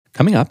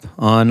Coming up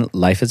on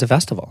Life is a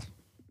Festival.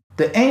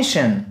 The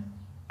ancient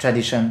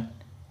tradition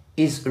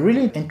is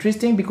really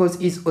interesting because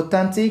it's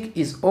authentic,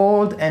 it's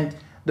old, and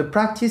the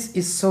practice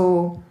is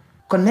so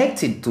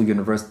connected to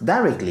universe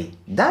directly.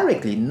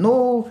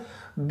 No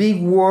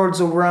big words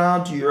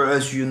around,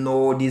 yes, you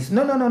know this.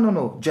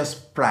 No.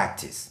 Just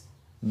practice.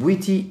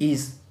 Bwiti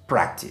is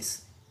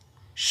practice.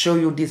 Show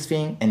you this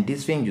thing,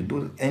 you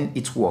do, and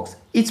it works.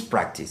 It's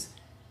practice.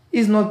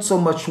 It's not so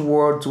much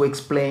word to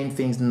explain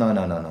things.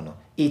 No.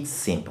 It's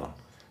simple.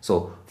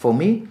 So for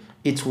me,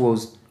 it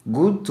was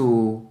good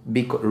to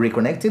be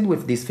reconnected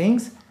with these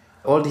things,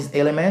 all these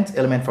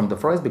element from the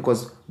forest,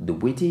 because the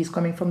Bwiti is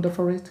coming from the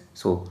forest.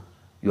 So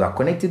you are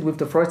connected with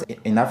the forest.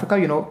 In Africa,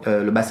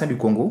 le bassin du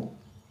Congo,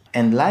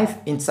 and life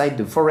inside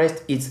the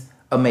forest is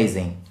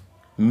amazing.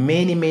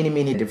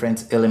 Many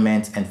different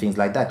elements and things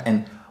like that.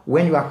 And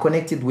when you are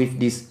connected with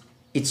this,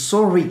 it's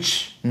so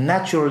rich,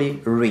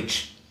 naturally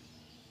rich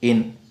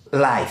in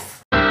life.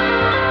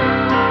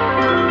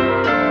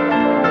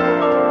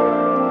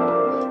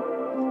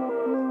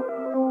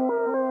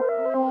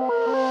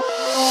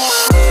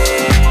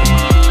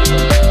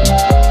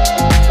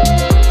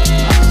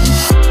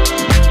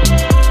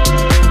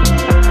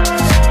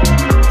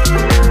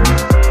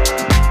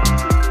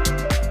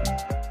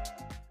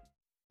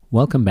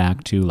 Welcome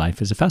back to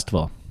Life is a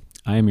Festival.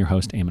 I am your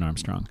host, Eamon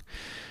Armstrong.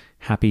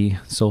 Happy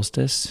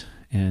solstice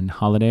and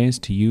holidays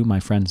to you,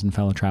 my friends and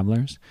fellow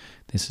travelers.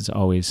 This is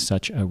always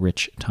such a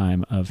rich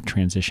time of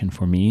transition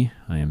for me.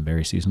 I am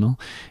very seasonal,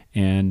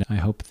 and I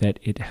hope that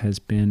it has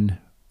been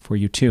for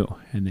you too,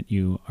 and that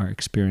you are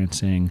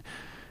experiencing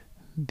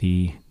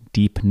the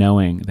deep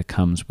knowing that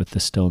comes with the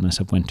stillness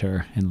of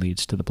winter and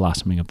leads to the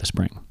blossoming of the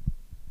spring.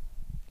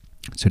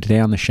 So today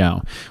on the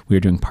show, we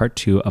are doing part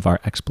 2 of our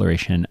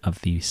exploration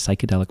of the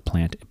psychedelic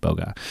plant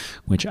Iboga,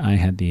 which I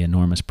had the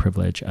enormous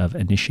privilege of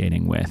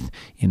initiating with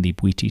in the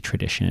Bwiti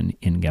tradition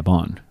in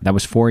Gabon. That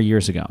was 4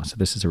 years ago, so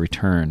this is a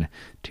return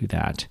to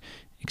that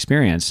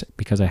experience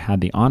because I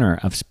had the honor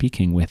of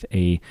speaking with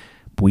a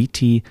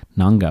Bwiti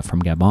Nanga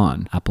from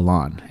Gabon,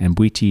 Apollon. And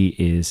Bwiti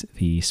is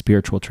the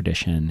spiritual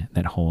tradition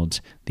that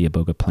holds the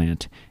Iboga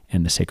plant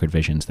and the sacred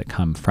visions that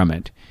come from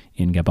it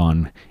in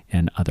Gabon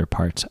and other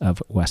parts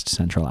of West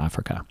Central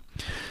Africa.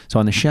 So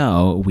on the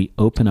show, we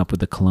open up with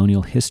the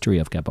colonial history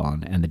of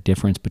Gabon and the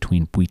difference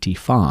between Bwiti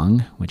Fang,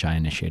 which I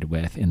initiated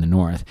with in the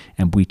north,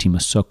 and Bwiti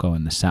Mosoko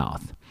in the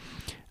south.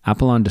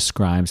 Apollon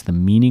describes the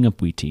meaning of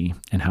Bwiti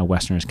and how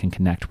Westerners can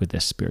connect with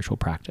this spiritual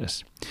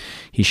practice.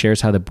 He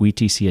shares how the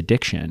Bwiti see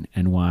addiction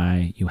and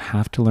why you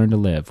have to learn to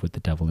live with the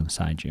devil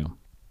inside you.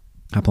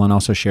 Apollon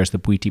also shares the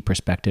Bwiti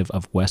perspective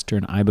of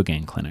Western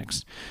Ibogaine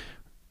clinics.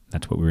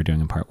 That's what we were doing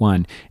in part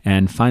 1.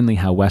 And finally,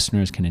 how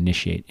Westerners can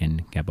initiate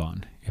in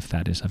Gabon, if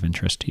that is of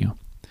interest to you.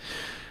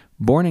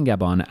 Born in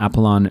Gabon,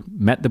 Apollon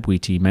met the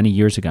Bwiti many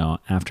years ago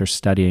after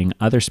studying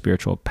other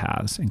spiritual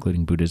paths,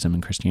 including Buddhism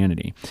and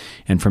Christianity.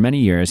 And for many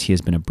years, he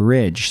has been a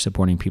bridge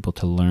supporting people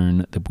to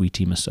learn the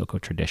Bwiti Mosoko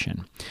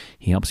tradition.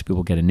 He helps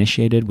people get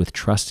initiated with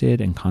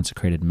trusted and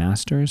consecrated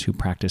masters who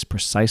practice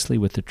precisely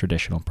with the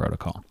traditional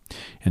protocol.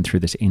 And through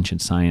this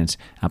ancient science,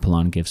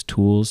 Apollon gives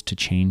tools to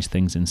change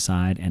things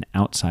inside and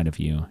outside of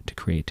you to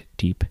create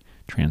deep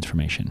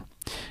transformation.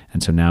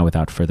 And so now,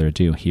 without further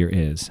ado, here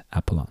is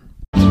Apollon.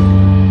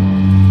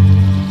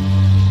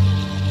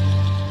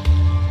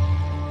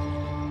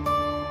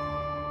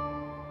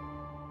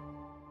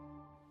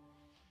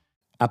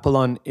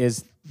 Apollon,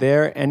 is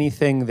there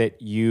anything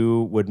that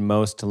you would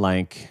most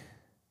like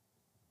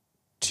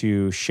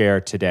to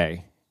share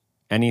today?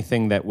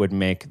 Anything that would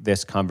make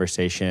this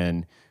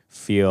conversation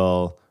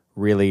feel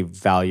really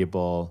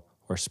valuable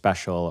or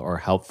special or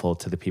helpful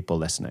to the people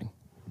listening?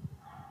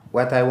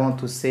 What I want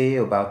to say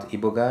about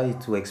Iboga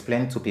is to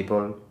explain to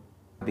people,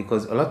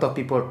 because a lot of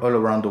people all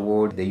around the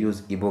world, they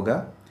use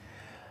Iboga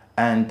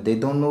and they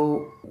don't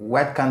know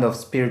what kind of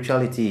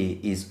spirituality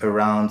is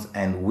around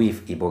and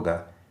with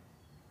Iboga.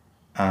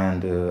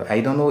 And I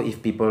don't know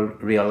if people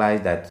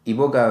realize that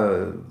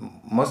Iboga,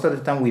 most of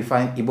the time we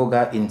find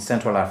Iboga in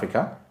Central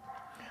Africa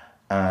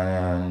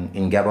and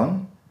in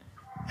Gabon.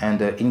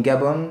 And in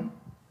Gabon,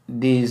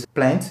 this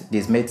plant,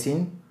 this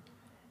medicine,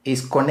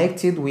 is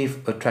connected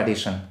with a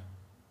tradition.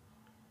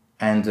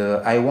 And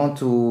I want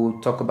to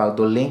talk about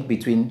the link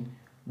between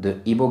the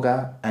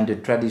Iboga and the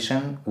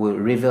tradition will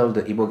reveal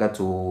the Iboga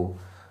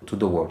to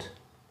the world.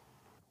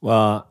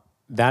 Well,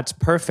 that's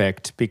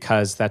perfect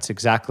because that's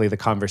exactly the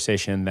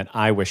conversation that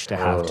I wish to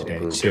have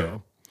today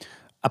too.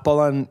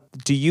 Apollon,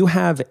 do you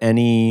have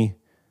any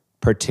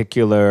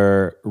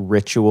particular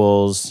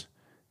rituals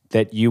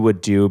that you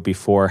would do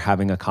before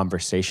having a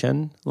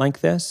conversation like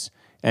this?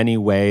 Any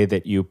way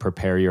that you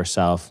prepare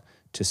yourself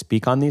to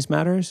speak on these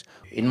matters?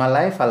 In my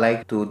life, I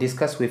like to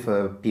discuss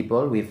with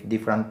people, with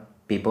different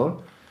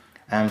people,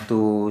 and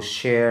to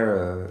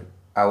share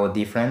our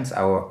difference,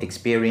 our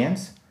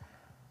experience.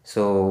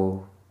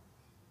 So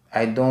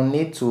I don't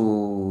need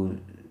to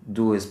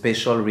do a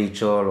special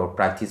ritual or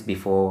practice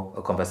before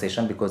a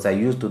conversation because I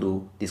used to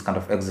do this kind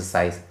of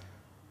exercise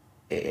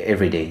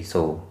every day.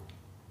 So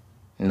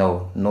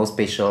no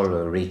special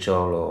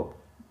ritual or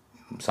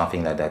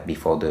something like that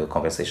before the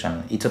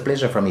conversation. It's a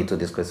pleasure for me to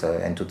discuss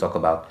and to talk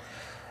about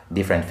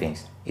different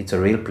things. It's a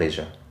real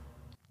pleasure.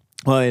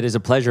 Well, it is a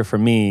pleasure for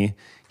me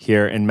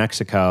here in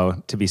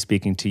Mexico to be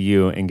speaking to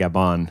you in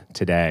Gabon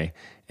today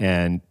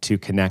and to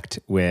connect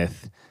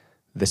with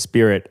the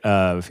spirit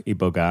of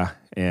Iboga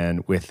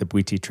and with the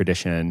Bwiti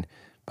tradition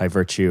by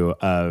virtue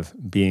of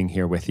being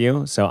here with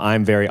you. So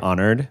I'm very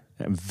honored.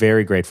 I'm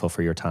very grateful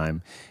for your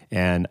time.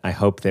 And I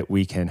hope that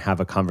we can have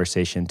a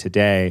conversation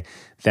today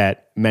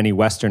that many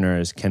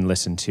Westerners can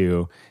listen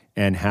to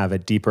and have a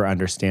deeper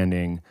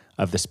understanding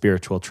of the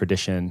spiritual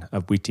tradition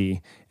of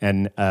Bwiti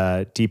and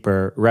a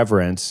deeper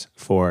reverence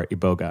for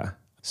Iboga.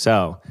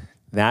 So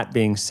that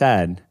being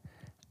said,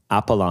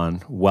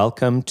 Apollon,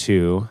 welcome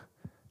to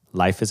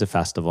Life is a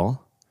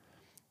Festival.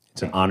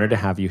 It's an honor to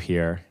have you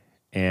here.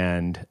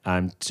 And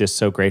I'm just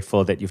so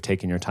grateful that you've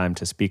taken your time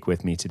to speak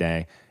with me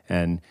today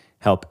and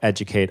help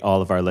educate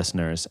all of our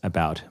listeners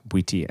about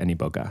Bwiti and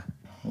Iboga.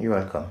 You're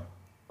welcome.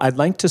 I'd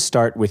like to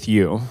start with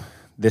you.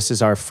 This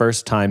is our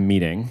first time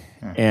meeting.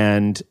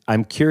 And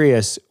I'm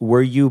curious,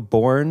 were you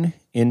born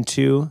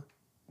into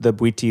the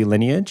Bwiti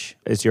lineage?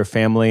 Is your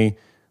family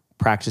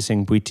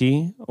practicing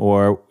Bwiti,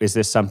 or is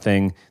this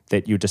something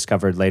that you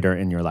discovered later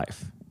in your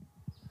life?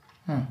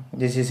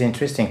 This is an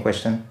interesting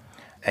question.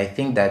 I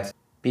think that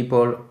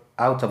people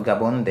out of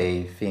Gabon,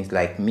 they think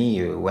like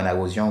me when I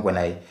was young, when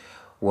I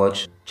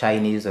watched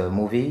Chinese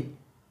movie,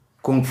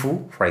 Kung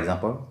Fu, for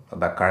example,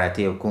 about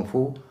karate or Kung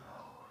Fu.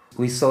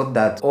 We thought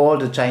that all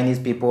the Chinese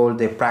people,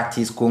 they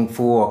practice Kung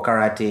Fu or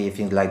karate,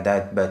 things like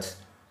that, but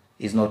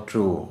it's not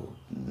true.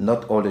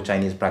 Not all the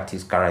Chinese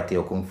practice karate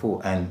or Kung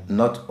Fu, and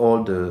not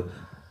all the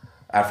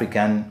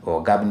African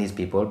or Gabonese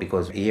people,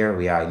 because here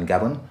we are in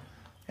Gabon,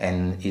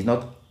 and it's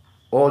not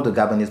all the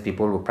Gabonese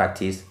people who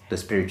practice the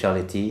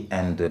spirituality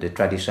and the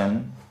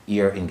tradition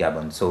here in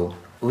Gabon. So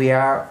we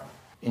are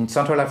in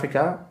Central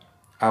Africa,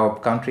 our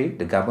country,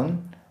 the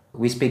Gabon,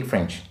 we speak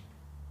French.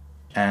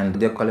 And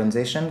the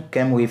colonization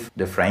came with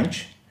the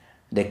French,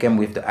 they came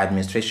with the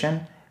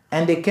administration,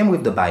 and they came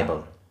with the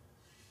Bible,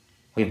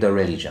 with the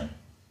religion.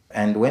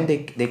 And when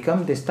they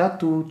come, they start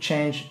to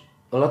change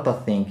a lot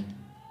of things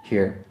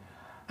here.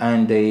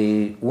 And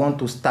they want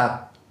to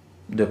start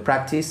the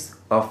practice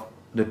of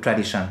the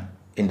tradition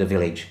in the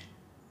village.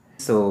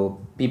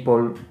 So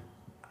people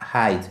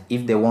hide.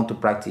 If they want to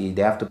practice,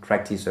 they have to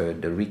practice the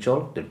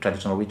ritual, the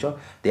traditional ritual,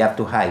 they have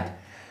to hide.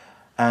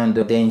 And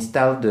they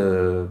install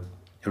the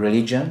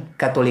religion,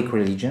 Catholic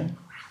religion.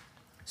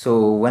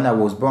 So when I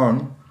was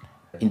born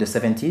in the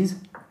 70s,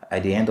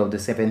 at the end of the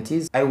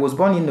 70s, I was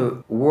born in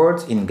the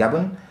world in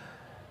Gabon,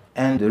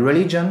 and the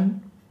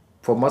religion,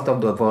 for a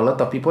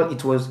lot of people,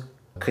 it was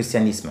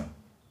Christianism.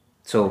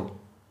 So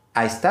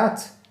I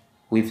start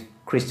with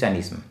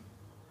Christianism.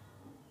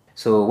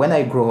 So when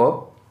I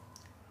grow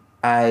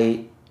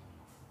up,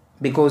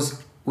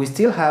 because we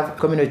still have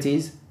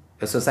communities,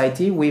 a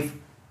society with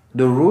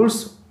the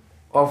rules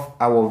of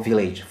our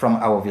village, from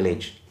our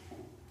village.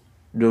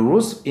 The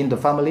rules in the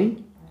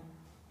family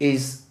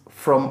is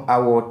from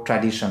our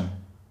tradition.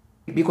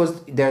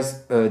 Because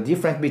there's a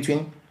difference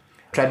between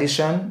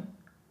tradition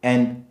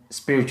and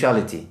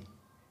spirituality.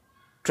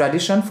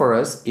 Tradition for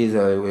us is,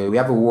 we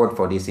have a word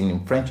for this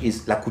in French,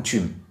 is la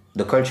coutume,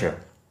 the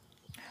culture.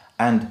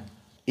 And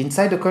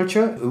inside the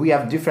culture, we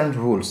have different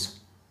rules.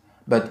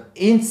 But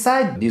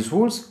inside these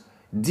rules,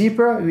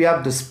 deeper, we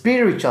have the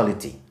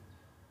spirituality.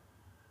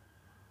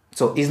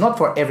 So it's not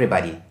for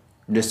everybody.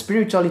 The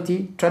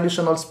spirituality,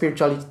 traditional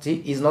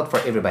spirituality, is not for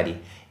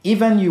everybody.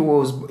 Even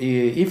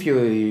if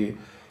you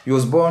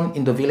was born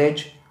in the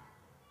village,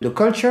 the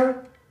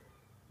culture,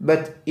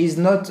 but it's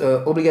not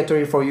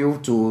obligatory for you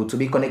to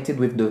be connected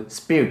with the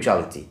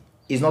spirituality.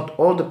 It's not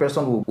all the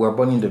person who were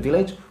born in the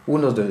village who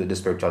knows the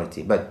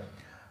spirituality. But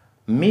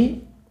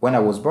me, when I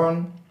was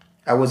born,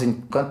 I was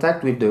in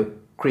contact with the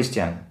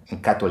Christian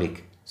and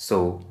Catholic.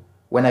 So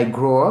when I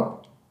grow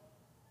up,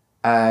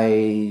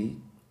 I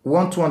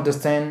want to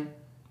understand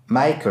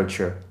my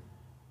culture,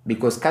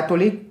 because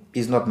Catholic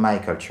is not my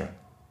culture.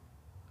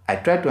 I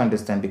try to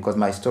understand because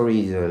my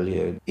story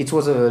is it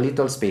was a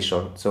little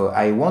special. So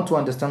I want to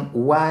understand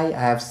why I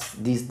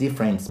have this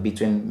difference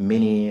between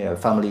many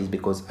families,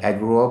 because I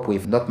grew up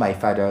with not my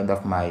father,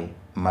 not my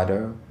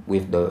mother,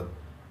 with the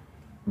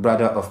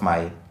brother of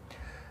my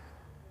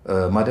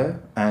mother.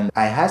 And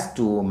I asked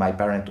to my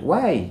parents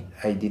why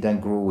I didn't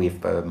grow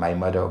with my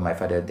mother or my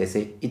father. They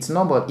say it's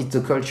normal, it's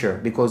a culture,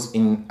 because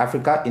in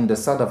Africa, in the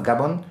south of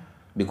Gabon,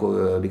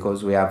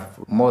 because we have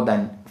more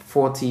than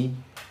 40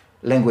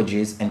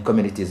 languages and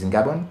communities in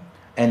Gabon,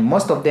 and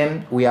most of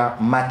them we are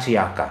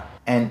matriarchal.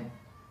 And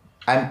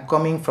I'm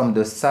coming from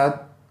the south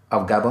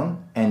of Gabon,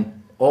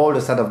 and all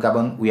the south of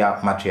Gabon we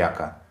are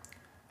matriarchal.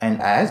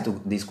 And I asked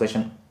this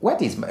question,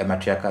 what is a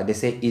matriarchal? They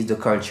say it's the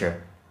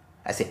culture.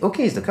 I say,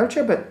 okay, it's the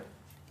culture, but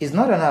it's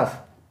not enough.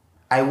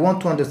 I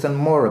want to understand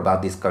more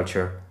about this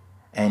culture.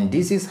 And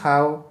this is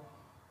how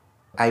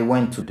I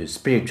went to the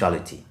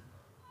spirituality.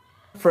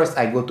 First,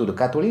 I go to the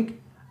Catholic.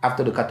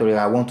 After the Catholic,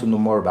 I want to know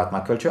more about my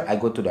culture. I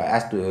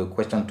ask the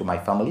question to my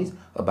families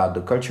about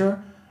the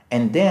culture.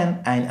 And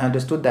then I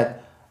understood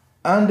that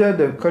under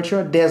the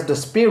culture, there's the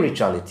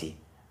spirituality.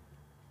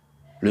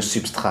 Le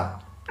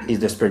substrat is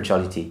the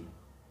spirituality.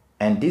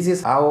 And this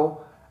is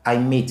how I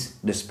meet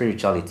the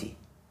spirituality.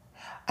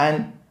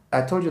 And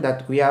I told you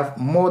that we have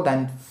more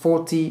than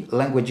 40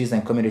 languages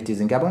and communities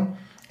in Gabon,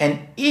 and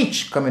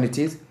each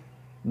community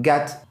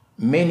got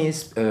many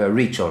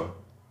rituals.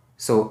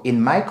 So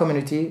in my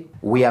community,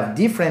 we have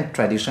different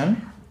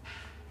tradition,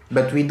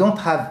 but we don't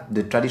have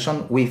the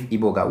tradition with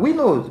Iboga. We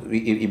know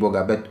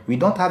Iboga, but we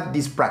don't have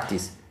this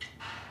practice.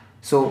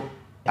 So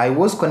I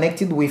was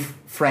connected with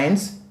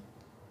friends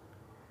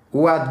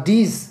who had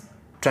this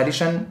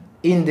tradition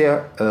in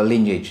their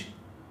lineage.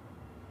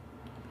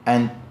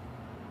 And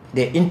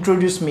they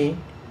introduced me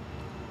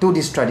to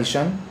this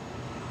tradition.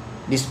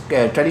 This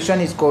tradition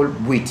is called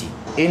Bwiti.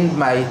 In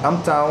my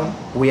hometown,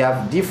 we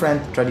have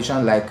different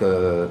traditions like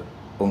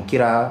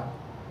Onkira,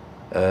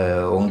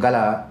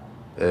 Ongala,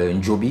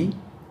 Njobi.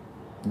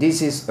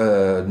 This is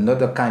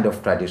another kind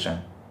of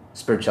tradition,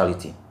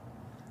 spirituality.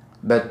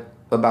 But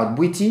about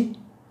Bwiti,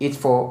 it's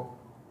for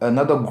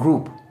another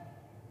group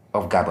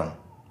of Gabon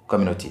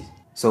communities.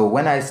 So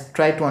when I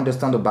try to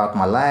understand about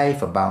my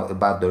life, about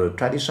the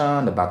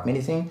tradition, about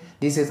many things,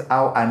 this is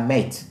how I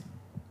met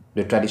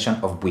the tradition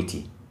of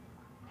Bwiti.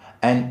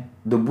 And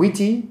the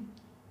Bwiti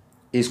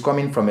is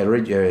coming from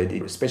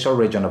a special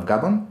region of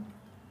Gabon.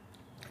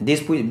 This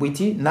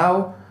Bwiti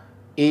now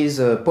is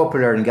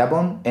popular in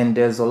Gabon, and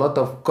there's a lot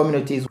of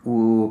communities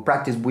who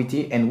practice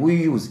Bwiti and we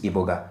use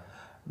Iboga.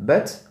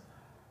 But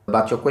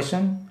about your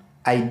question,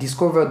 I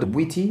discovered the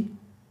Bwiti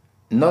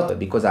not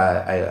because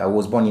I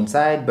was born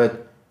inside,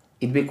 but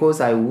it's because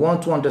I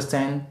want to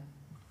understand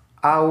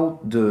how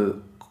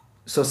the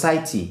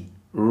society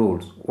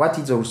rules. What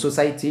is the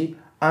society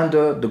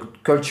under the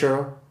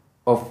culture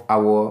of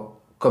our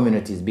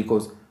communities?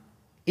 Because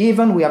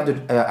even we have the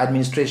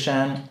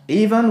administration,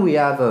 even we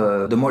have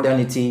the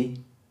modernity,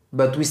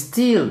 but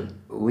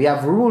we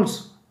have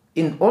rules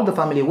in all the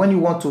family. When you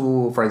want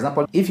to, for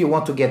example, if you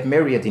want to get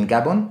married in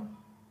Gabon,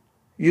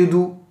 you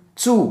do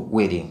 2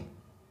 weddings.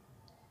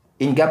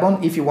 In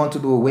Gabon, if you want to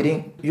do a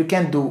wedding, you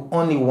can do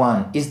only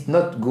one. It's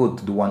not good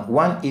to do one.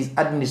 One is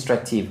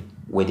administrative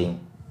wedding.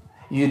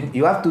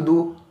 You have to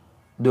do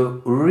the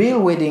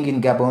real wedding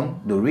in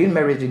Gabon, the real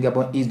marriage in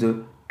Gabon is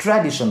the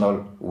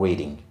traditional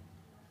wedding.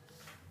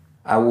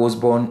 I was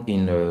born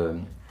in a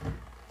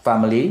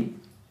family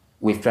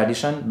with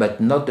tradition,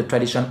 but not the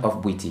tradition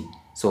of Bwiti.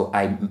 So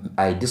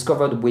I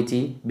discovered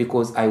Bwiti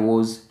because I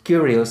was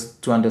curious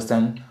to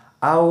understand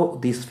how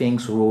these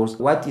things rules,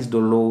 what is the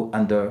law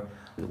under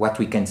what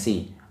we can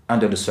see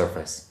under the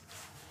surface.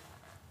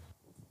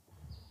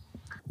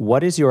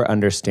 What is your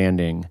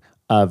understanding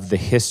of the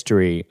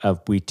history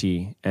of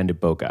Bwiti and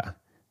Iboga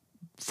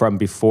from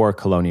before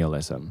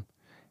colonialism?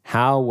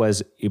 How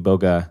was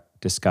Iboga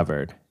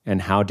discovered,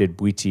 and how did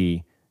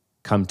Bwiti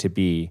come to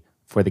be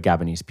for the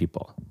Gabonese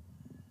people?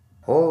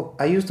 Oh,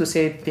 I used to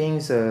say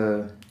things,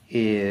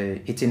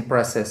 it's in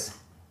process.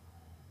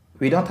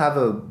 We don't have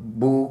a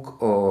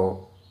book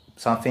or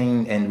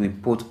something and we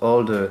put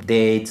all the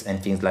dates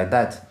and things like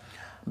that.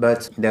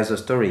 But there's a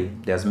story,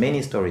 there's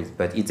many stories,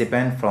 but it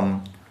depends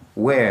from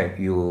where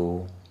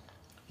you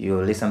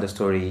listen the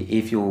story.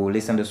 If you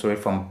listen the story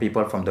from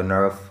people from the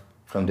north,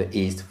 from the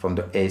east,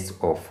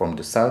 or from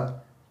the south,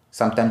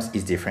 sometimes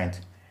it's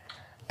different.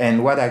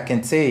 And what I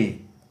can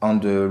say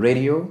on the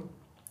radio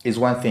is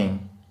one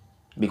thing,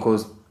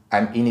 because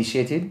I'm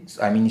initiated,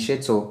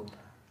 so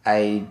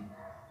I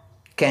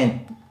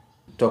can't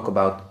talk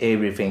about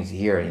everything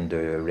here in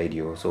the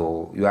radio.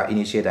 So you are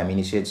initiated, I'm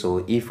initiated.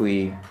 So if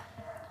we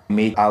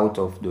make out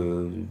of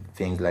the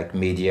things like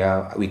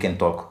media, we can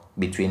talk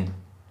between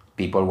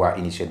people who are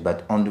initiated.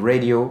 But on the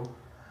radio,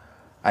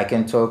 I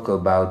can talk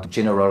about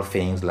general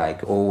things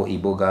like,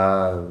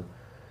 Iboga.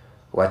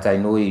 What I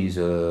know is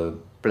a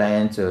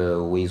plant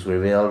is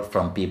revealed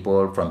from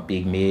people, from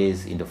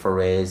pygmies in the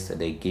forest.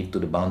 They give to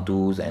the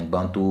Bantus, and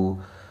Bantu,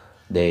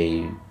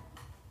 they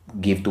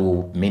give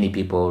to many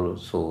people.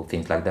 So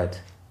things like that.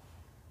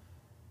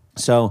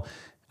 So,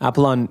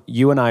 Apollon,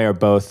 you and I are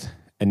both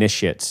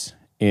initiates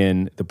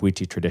in the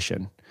Bwiti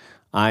tradition.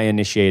 I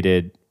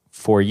initiated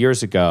 4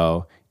 years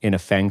ago in a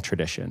Fang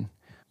tradition.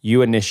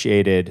 You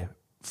initiated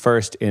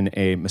first in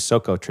a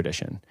Masoko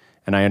tradition,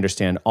 and I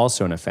understand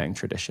also in a Fang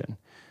tradition.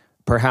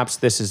 Perhaps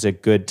this is a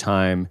good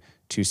time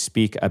to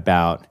speak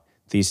about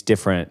these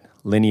different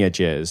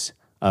lineages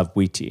of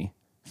Bwiti,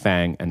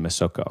 Fang, and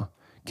Masoko.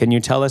 Can you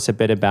tell us a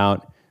bit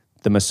about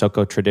the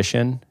Masoko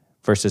tradition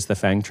versus the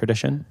Fang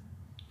tradition?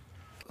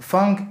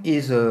 Fang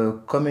is a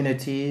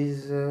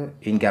communities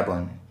in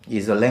Gabon.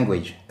 Is a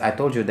language. I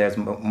told you there's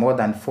more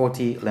than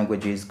 40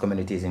 languages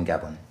communities in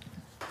Gabon.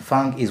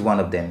 Fang is one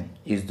of them.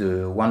 Is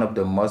one of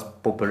the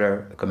most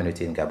popular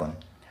communities in Gabon.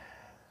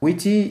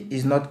 Bwiti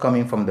is not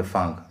coming from the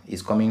Fang.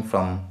 It's coming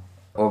from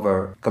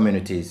other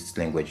communities'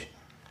 language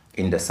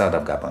in the south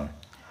of Gabon.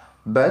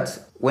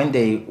 But when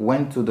they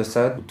went to the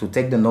south to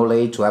take the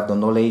knowledge, to have the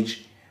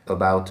knowledge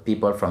about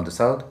people from the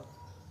south,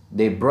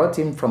 they brought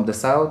him from the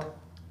south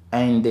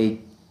and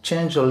they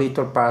change a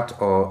little part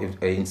or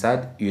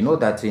inside, you know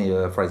that,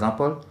 for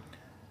example,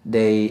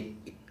 they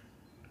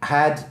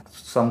had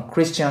some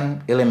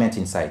Christian element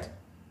inside.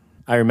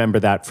 I remember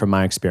that from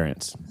my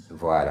experience.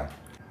 Voilà.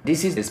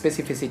 This is the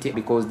specificity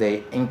because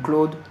they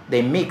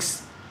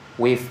mix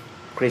with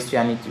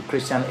Christian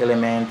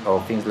element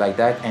or things like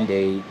that, and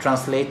they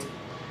translate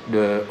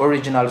the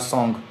original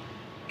song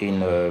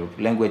in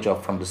language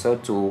from the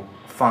South to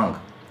fang.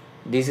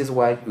 This is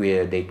why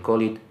they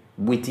call it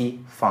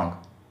Bwiti fang.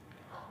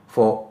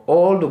 For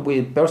all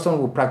the person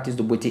who practice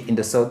the Bwiti in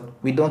the South,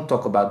 we don't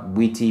talk about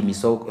Bwiti,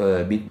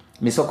 Misoko.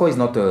 Misoko is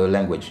not a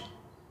language.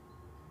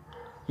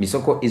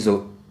 Misoko is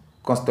a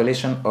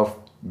constellation of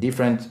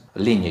different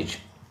lineage.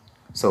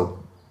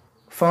 So,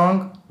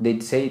 Fang, they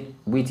say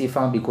Bwiti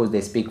Fang because they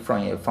speak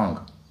Fang.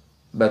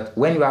 But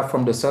when you are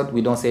from the South,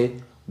 we don't say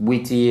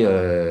Bwiti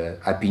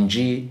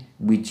Apinji,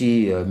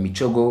 Bwiti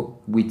Michogo,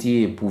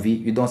 Bwiti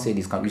Puvi. You don't say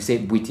this kind. You say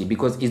Bwiti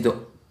because it's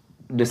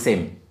the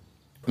same.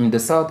 In the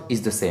South,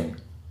 it's the same.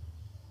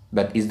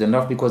 But it's the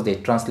North because they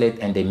translate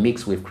and they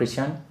mix with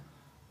Christian.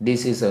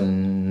 This is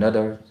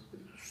another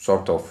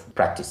sort of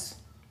practice.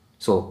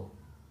 So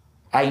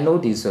I know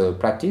this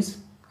practice.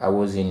 I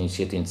was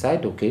initiated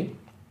inside, okay.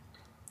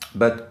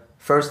 But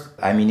first,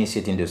 I'm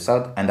initiated in the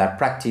South and I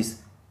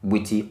practice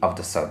Bwiti of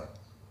the South,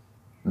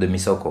 the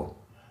Misoko.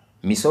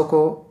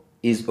 Misoko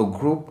is a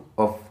group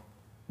of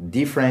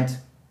different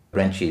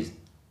branches.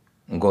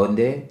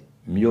 Ngonde,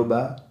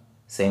 Myoba,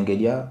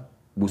 Sengelia,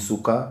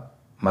 Busuka,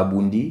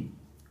 Mabundi.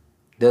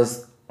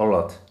 There's a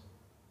lot.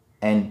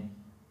 And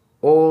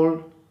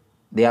all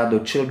they are the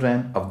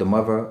children of the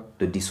mother,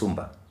 the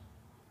Disumba.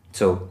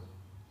 So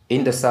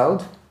in the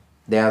South,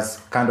 there's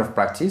kind of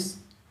practice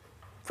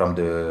from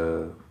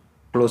the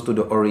close to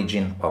the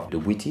origin of the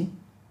Bwiti.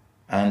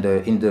 And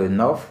in the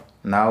North,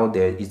 now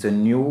there is a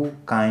new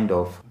kind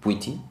of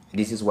Bwiti.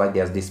 This is why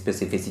there's this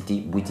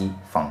specificity Bwiti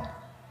Fang.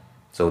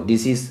 So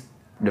this is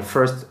the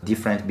first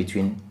difference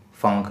between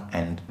Fang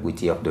and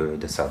Bwiti of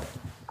the South.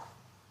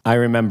 I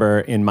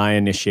remember in my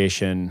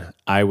initiation,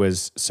 I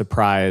was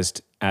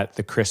surprised at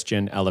the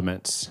Christian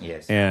elements.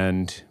 Yes.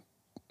 And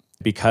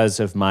because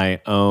of my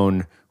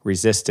own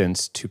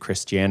resistance to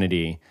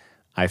Christianity,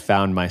 I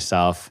found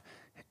myself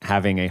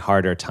having a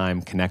harder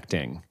time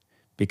connecting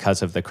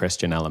because of the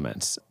Christian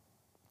elements.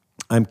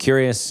 I'm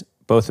curious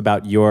both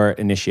about your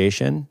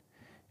initiation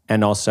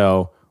and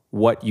also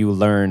what you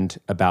learned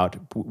about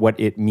what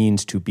it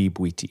means to be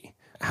Bwiti,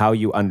 how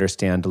you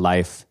understand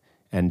life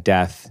and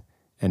death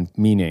and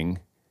meaning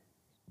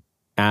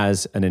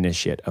as an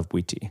initiate of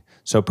Bwiti.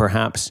 So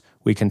perhaps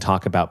we can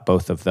talk about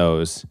both of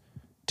those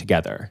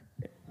together.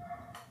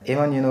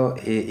 Even,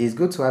 it's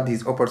good to have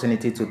this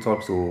opportunity to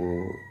talk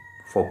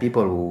for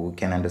people who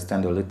can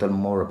understand a little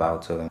more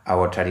about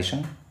our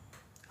tradition,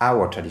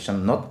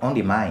 not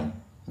only mine,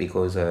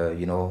 because,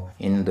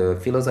 in the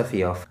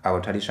philosophy of our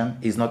tradition,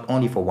 it's not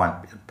only for one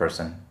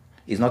person,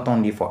 it's not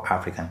only for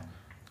African,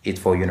 it's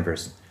for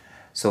universe.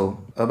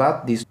 So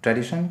about this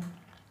tradition,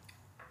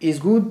 it's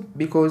good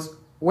because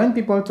when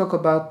people talk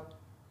about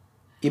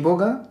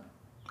Iboga,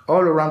 all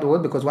around the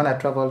world, because when I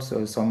travel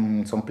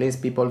some place,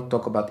 people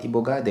talk about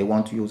Iboga, they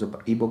want to use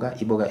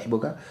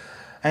Iboga,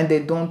 and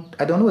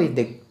I don't know if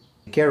they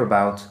care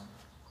about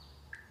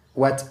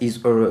what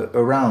is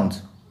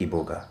around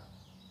Iboga,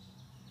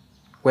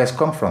 where it's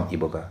come from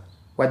Iboga,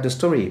 what the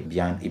story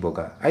behind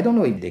Iboga. I don't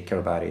know if they care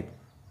about it.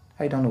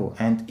 I don't know,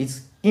 and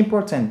it's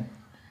important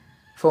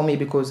for me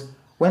because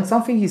when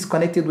something is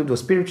connected with the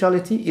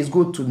spirituality, it's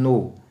good to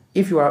know.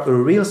 If you are a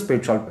real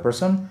spiritual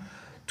person,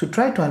 to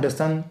try to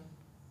understand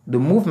the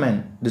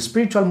movement, the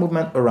spiritual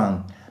movement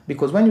around.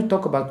 Because when you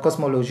talk about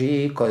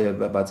cosmology,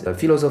 about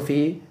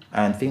philosophy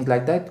and things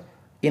like that,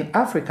 in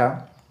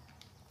Africa,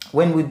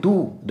 when we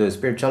do the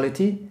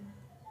spirituality,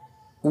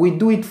 we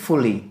do it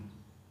fully.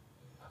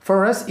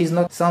 For us, it's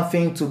not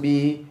something to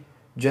be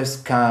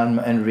just calm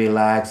and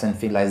relax and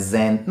feel like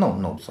Zen.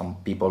 No. Some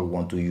people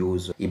want to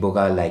use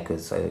Iboga like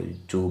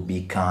to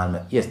be calm.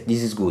 Yes,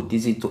 this is good.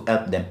 This is to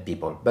help them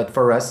people. But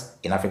for us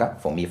in Africa,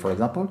 for me, for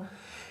example,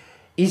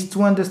 is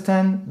to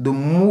understand the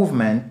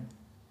movement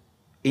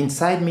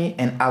inside me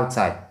and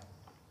outside.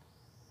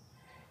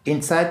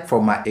 Inside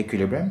for my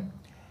equilibrium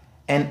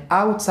and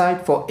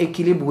outside for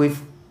equilibrium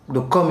with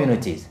the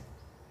communities.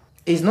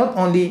 It's not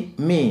only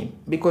me,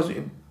 because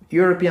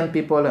European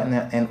people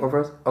and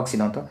others,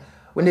 Occidental,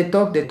 when they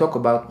talk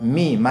about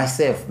me,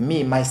 myself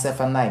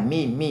and I,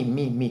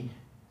 me.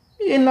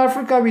 In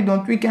Africa,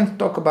 we can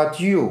talk about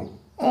you,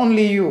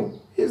 only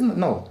you.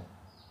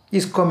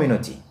 It's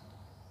community.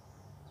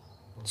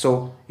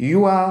 So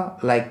you are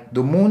like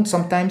the moon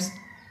sometimes,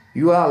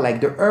 you are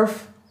like the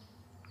earth,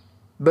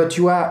 but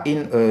you are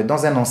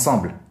dans un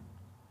ensemble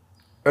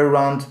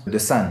around the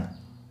sun,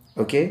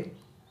 okay?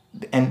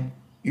 And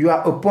you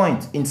are a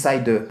point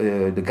inside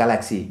the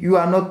galaxy. You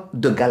are not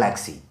the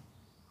galaxy.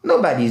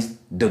 Nobody is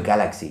the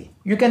galaxy.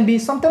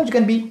 Sometimes you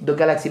can be the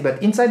galaxy,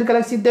 but inside the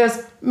galaxy,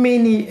 there's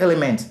many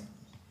elements.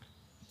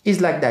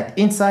 It's like that,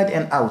 inside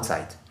and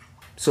outside.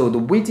 So the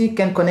Bwiti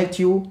can connect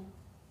you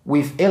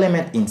with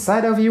element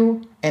inside of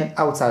you and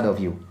outside of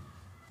you.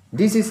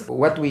 This is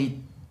what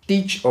we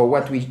teach or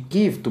what we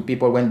give to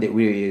people when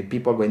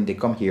they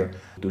come here,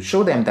 to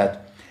show them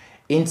that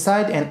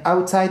inside and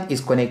outside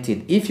is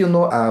connected. If you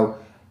know how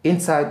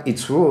inside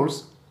its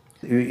rules,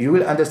 you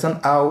will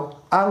understand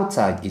how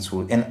outside its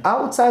rules. And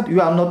outside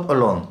you are not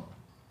alone.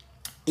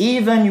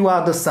 Even you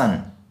are the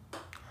sun.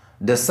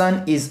 The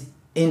sun is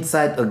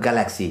inside a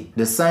galaxy.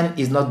 The sun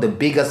is not the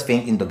biggest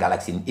thing in the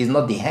galaxy. It's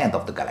not the hand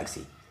of the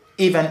galaxy.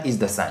 Even is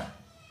the sun.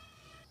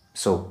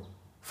 So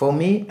for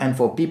me and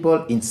for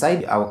people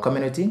inside our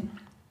community,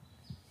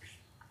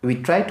 we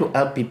try to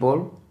help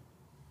people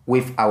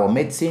with our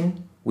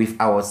medicine, with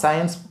our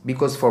science,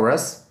 because for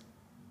us,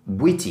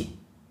 Bwiti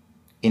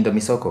in the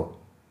Misoko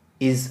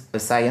is a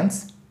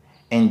science,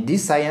 and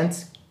this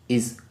science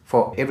is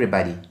for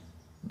everybody.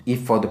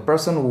 If for the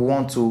person who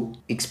wants to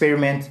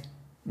experiment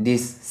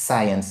this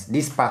science,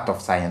 this part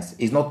of science,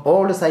 is not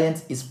all the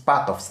science, is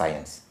part of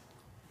science.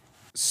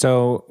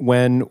 So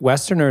when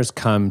Westerners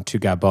come to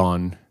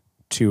Gabon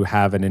to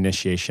have an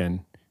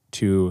initiation,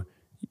 to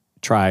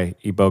try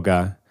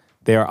Iboga,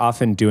 they are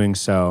often doing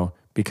so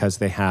because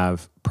they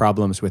have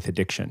problems with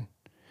addiction.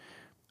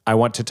 I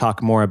want to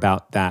talk more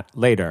about that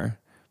later,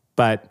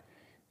 but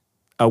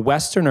a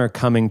Westerner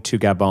coming to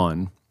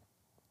Gabon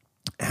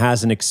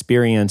has an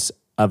experience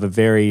of a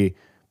very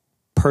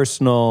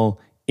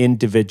personal,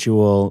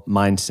 individual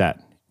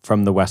mindset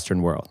from the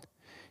Western world.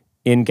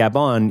 In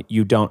Gabon,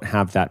 you don't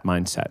have that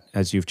mindset,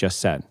 as you've just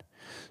said.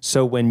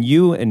 So when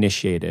you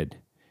initiated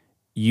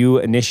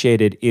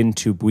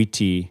into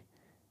Bwiti,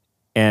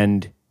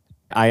 and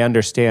I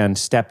understand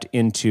stepped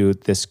into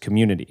this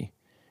community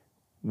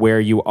where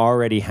you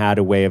already had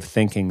a way of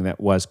thinking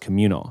that was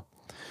communal.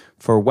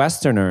 For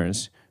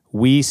Westerners,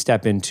 we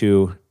step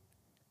into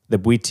the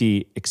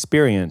Bwiti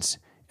experience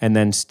and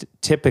then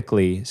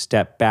typically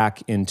step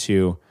back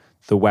into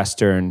the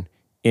Western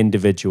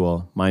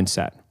individual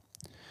mindset.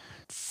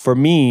 For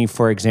me,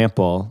 for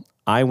example,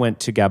 I went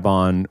to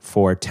Gabon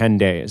for 10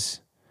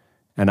 days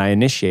and I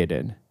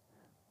initiated,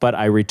 but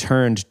I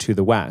returned to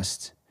the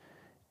West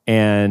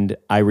and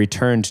I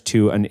returned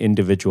to an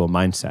individual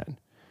mindset.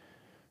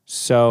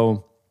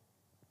 So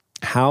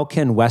how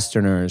can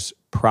Westerners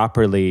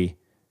properly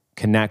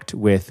connect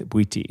with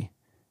Bwiti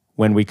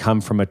when we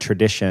come from a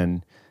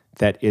tradition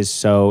that is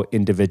so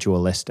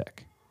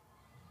individualistic?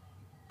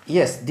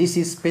 Yes, this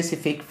is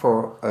specific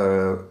for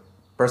a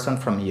person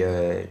from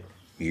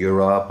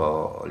Europe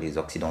or les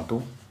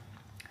Occidentaux.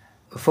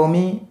 For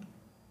me,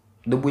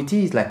 the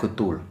Bwiti is like a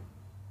tool.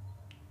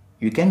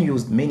 You can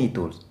use many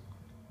tools.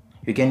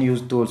 You can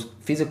use tools,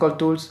 physical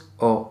tools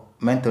or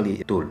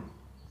mentally tool.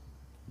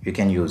 You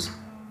can use.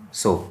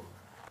 So,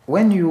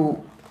 when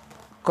you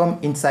come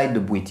inside the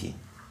Bwiti,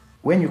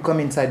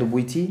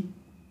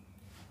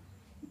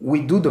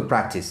 we do the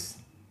practice.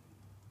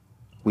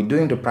 We're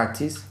doing the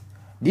practice.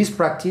 This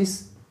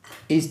practice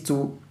is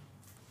to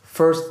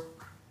first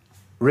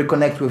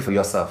reconnect with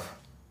yourself.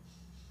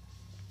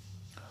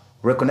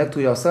 Reconnect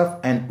to yourself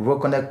and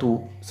reconnect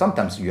to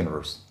sometimes the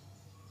universe.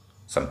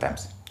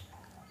 Sometimes.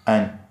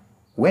 And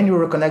when you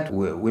reconnect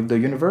with the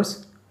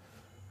universe,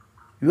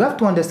 you have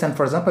to understand,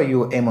 for example,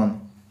 you,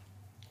 Amon,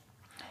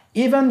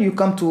 even you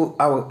come to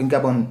in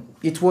Gabon,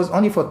 it was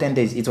only for 10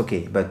 days, it's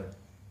okay, but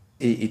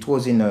it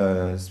was in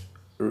a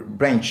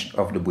branch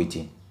of the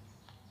Bwiti.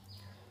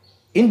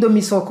 In the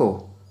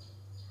Misoko,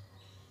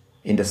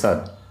 in the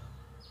sun,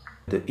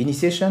 the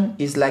initiation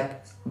is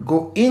like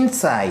go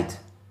inside,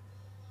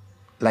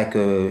 like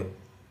a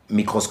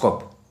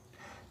microscope,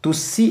 to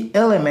see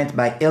element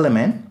by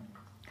element.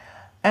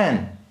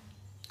 And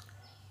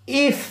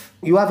if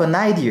you have an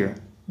idea,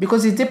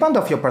 because it depends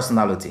on your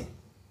personality,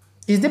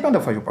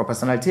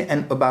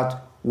 and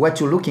about what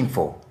you're looking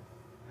for.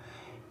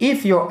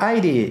 If your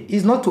idea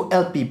is not to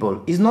help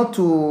people, is not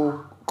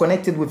to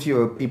connect it with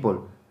your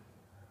people,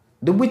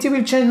 the Bwiti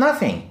will change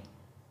nothing.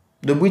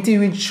 The Bwiti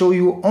will show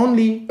you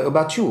only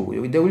about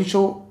you. They will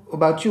show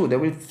about you. They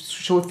will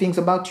show things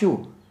about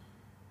you.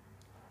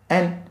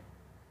 And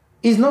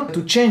it's not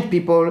to change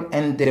people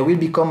and they will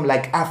become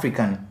like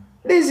African.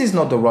 This is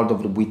not the role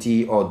of the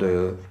Bwiti or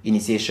the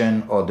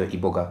initiation or the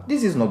Iboga.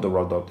 This is not the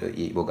role of the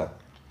Iboga.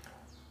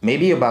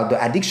 Maybe about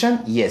the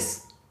addiction,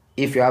 yes.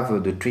 If you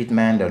have the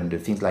treatment and the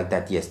things like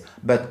that, yes.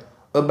 But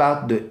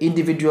about the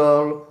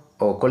individual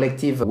or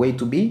collective way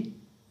to be,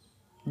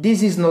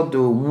 this is not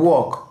the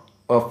work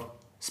of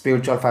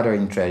spiritual father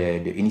in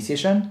the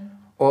initiation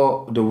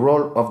or the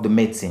role of the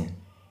medicine.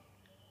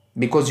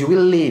 Because you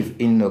will live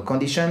in a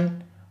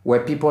condition where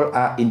people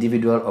are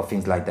individual or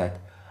things like that.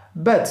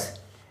 But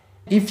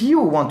if you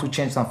want to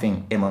change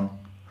something, Amon,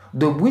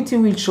 the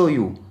Bwiti will show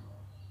you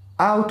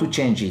how to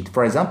change it.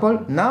 For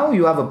example, now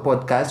you have a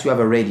podcast, you have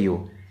a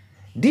radio.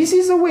 This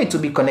is a way to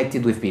be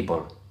connected with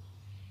people.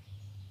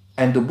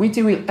 And the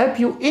Bwiti will help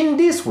you in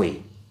this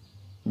way.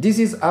 This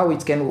is how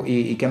it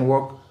can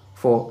work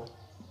for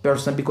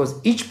person, because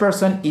each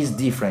person is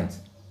different.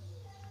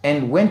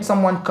 And when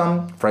someone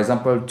comes, for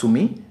example, to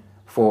me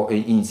for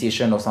an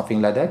initiation or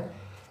something like that,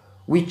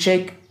 we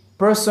check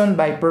person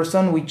by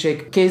person, we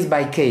check case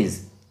by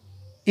case.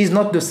 is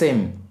not the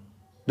same.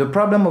 The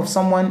problem of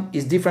someone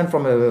is different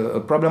from a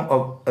problem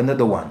of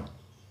another one.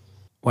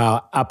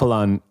 Wow,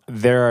 Apollon,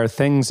 there are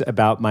things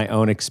about my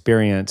own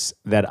experience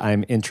that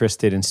I'm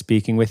interested in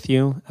speaking with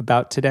you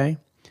about today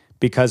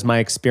because my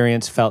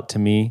experience felt to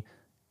me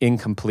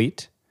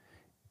incomplete.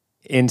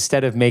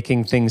 Instead of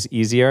making things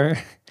easier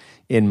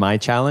in my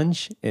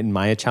challenge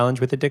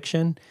with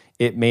addiction,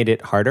 it made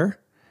it harder.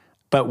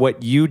 But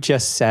what you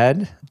just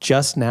said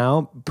just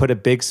now put a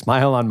big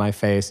smile on my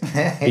face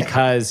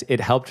because it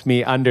helped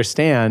me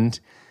understand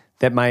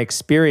that my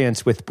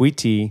experience with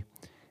Bwiti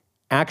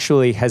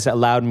actually has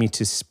allowed me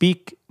to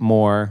speak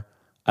more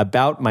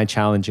about my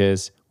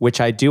challenges, which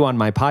I do on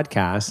my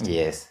podcast.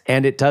 Yes.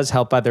 And it does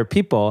help other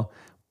people,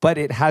 but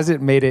it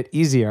hasn't made it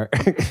easier.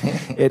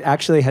 It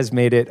actually has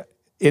made it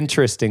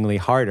interestingly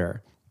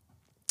harder.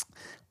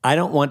 I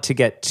don't want to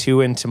get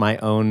too into my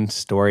own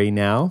story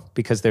now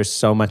because there's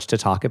so much to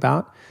talk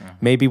about.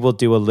 Maybe we'll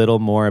do a little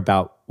more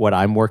about what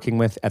I'm working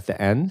with at the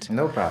end.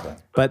 No problem.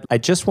 But I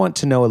just want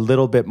to know a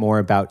little bit more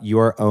about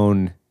your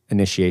own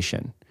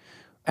initiation,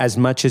 as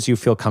much as you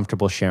feel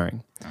comfortable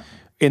sharing.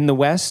 In the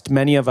West,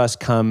 many of us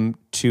come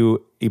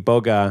to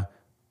Iboga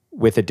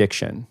with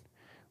addiction.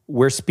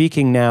 We're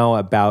speaking now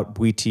about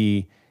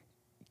Bwiti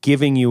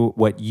giving you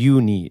what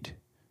you need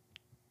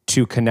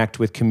to connect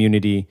with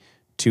community,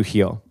 to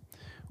heal.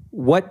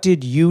 What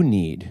did you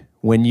need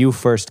when you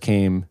first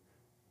came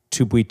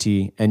to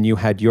Bwiti and you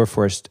had your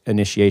first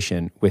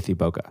initiation with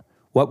Iboga?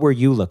 What were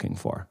you looking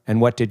for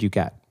and what did you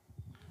get?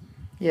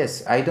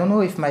 Yes, I don't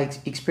know if my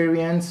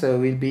experience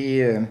will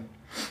be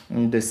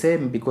the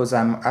same because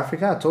I'm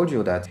Africa. I told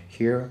you that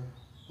here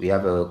we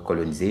have a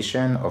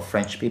colonization of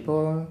French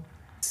people.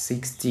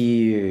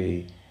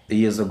 60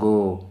 years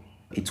ago,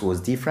 it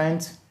was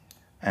different.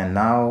 And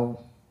now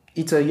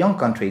it's a young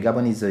country.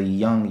 Gabon is a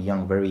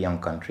young, very young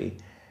country.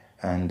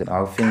 And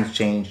how things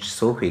change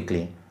so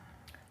quickly.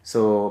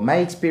 So my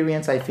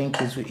experience, I think,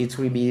 it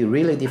will be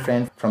really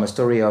different from a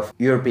story of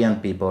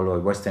European people or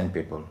Western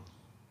people.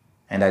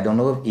 And I don't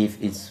know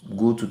if it's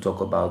good to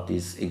talk about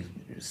this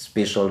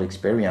special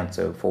experience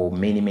for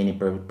many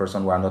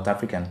persons who are not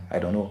African. I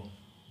don't know.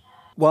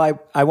 Well,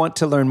 I want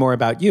to learn more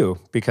about you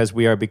because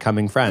we are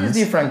becoming friends. It's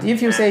different.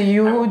 If you say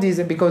you, this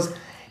is because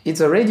it's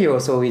a radio,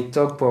 so we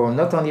talk for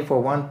not only for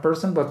one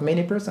person, but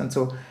many persons.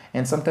 So,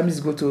 and sometimes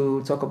it's good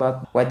to talk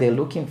about what they're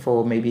looking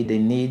for. Maybe they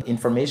need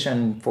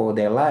information for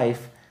their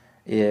life.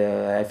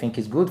 I think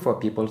it's good for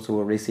people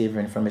to receive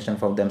information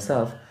for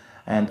themselves.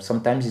 And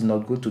sometimes it's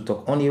not good to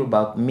talk only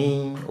about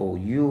me or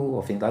you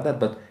or things like that,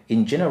 but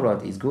in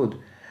general, it's good.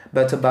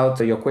 But about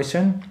your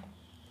question,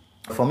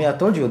 for me, I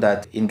told you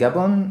that in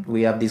Gabon,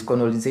 we have this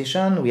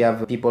colonization, we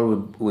have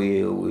people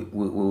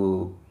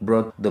who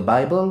brought the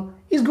Bible.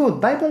 It's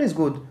good, Bible is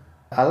good.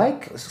 I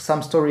like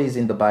some stories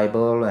in the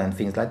Bible and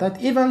things like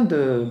that. Even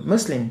the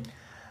Muslim,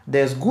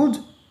 there's good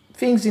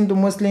things in the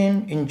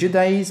Muslim, in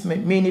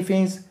Judaism, many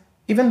things.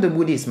 Even the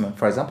Buddhism,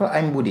 for example,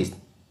 I'm Buddhist.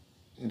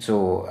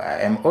 So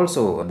I am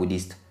also a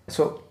Buddhist.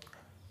 So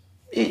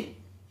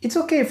it's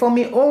okay for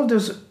me. All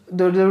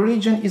the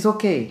religion is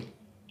okay.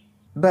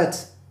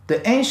 But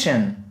the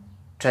ancient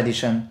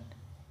tradition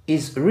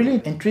is really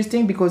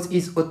interesting because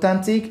it's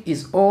authentic,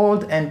 it's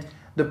old, and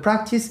the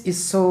practice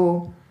is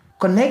so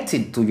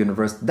connected to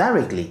universe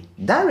directly.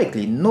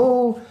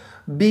 No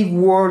big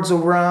words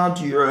around,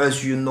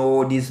 yes, you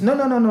know this.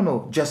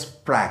 No.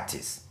 Just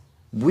practice.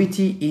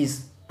 Bwiti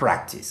is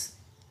practice.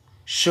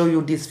 Show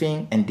you this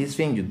thing and this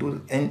thing you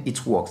do and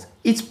it works.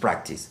 It's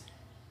practice.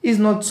 It's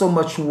not so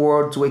much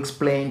word to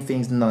explain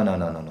things.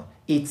 No.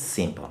 It's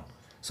simple.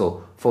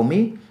 So for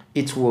me,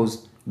 it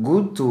was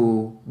good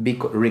to be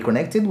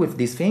reconnected with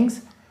these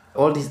things,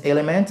 all these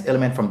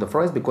element from the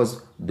forest,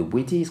 because the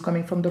Bwiti is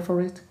coming from the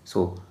forest.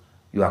 So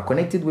you are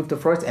connected with the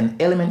forest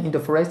and element in the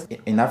forest.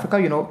 In Africa,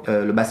 you know,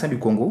 le bassin du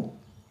Congo,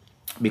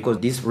 because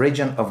this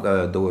region of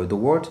the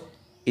world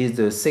is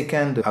the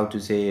second,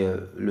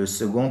 le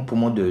second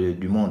poumon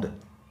du monde.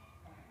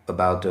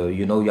 About,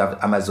 you have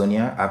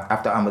Amazonia.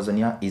 After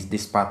Amazonia is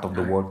this part of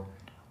the world.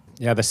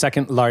 Yeah, the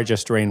second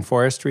largest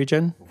rainforest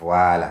region.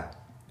 Voila.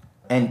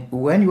 And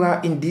when you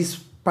are in this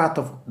part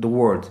of the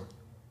world,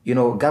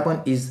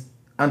 Gabon is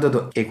under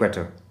the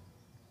equator.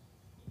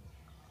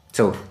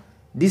 So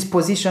this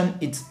position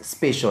is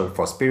special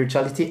for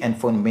spirituality and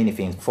for many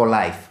things, for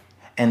life.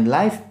 And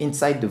life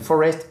inside the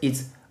forest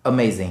is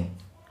amazing.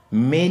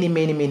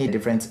 Many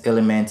different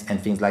elements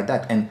and things like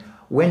that. And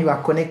when you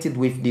are connected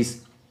with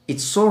this,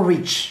 it's so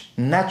rich,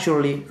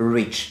 naturally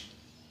rich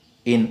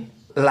in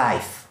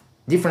life.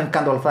 Different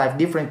kind of life,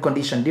 different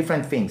condition,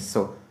 different things.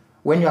 So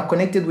when you are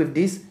connected with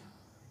this,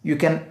 you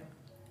can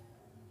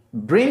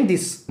bring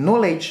this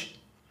knowledge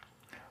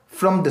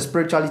from the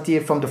spirituality,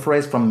 from the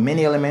forest, from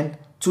many elements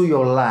to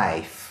your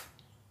life.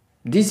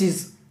 This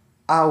is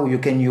how you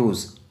can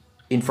use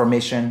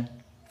information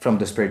from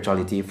the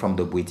spirituality, from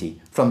the Bwiti,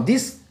 from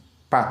this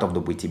part of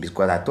the Bwiti,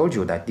 because I told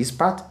you that this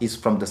part is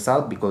from the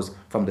south, because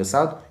from the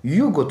south,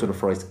 you go to the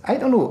forest. I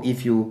don't know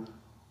if you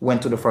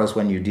went to the forest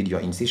when you did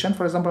your initiation,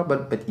 for example,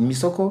 but in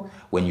Misoko,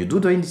 when you do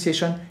the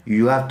initiation,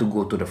 you have to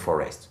go to the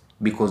forest.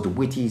 because the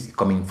Bwiti is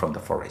coming from the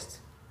forest,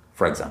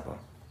 for example.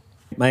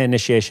 My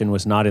initiation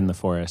was not in the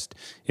forest.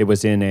 It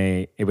was in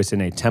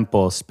a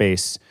temple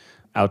space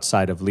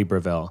outside of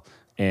Libreville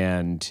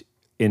and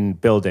in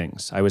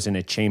buildings. I was in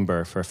a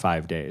chamber for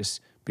 5 days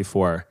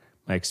before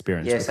my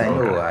experience. Yes, with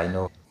I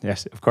know.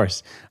 Yes, of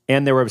course.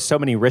 And there were so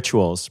many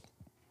rituals,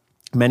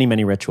 many,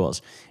 many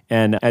rituals.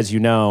 And as you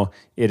know,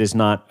 it is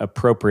not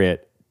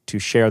appropriate to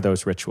share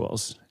those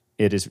rituals.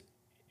 It is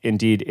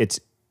indeed, it's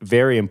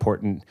very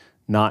important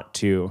not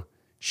to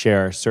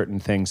share certain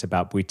things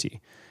about Bwiti.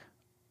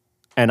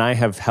 And I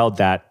have held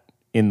that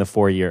in the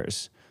 4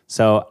 years.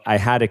 So I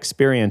had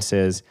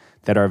experiences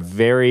that are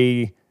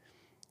very,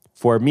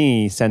 for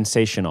me,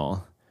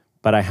 sensational,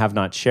 but I have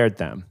not shared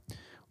them.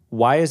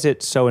 Why is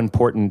it so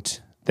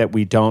important that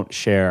we don't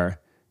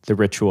share the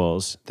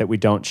rituals, that we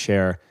don't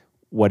share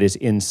what is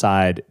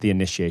inside the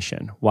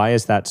initiation? Why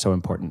is that so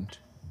important?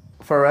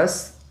 For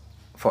us,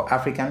 for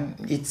African,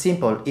 it's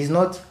simple. It's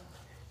not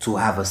to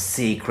have a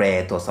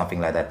secret or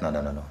something like that.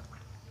 No.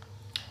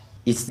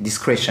 It's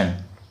discretion.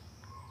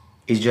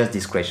 It's just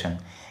discretion.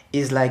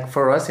 It's like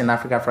for us in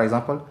Africa, for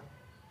example,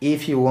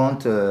 if you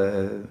want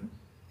to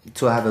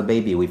have a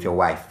baby with your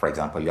wife, for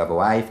example, you have a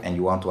wife and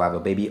you want to have a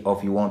baby, or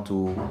if you want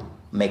to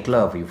make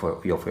love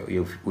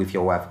with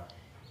your wife,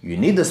 you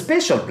need a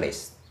special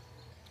place.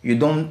 You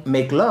don't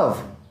make love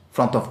in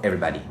front of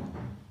everybody.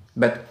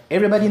 But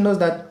everybody knows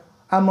that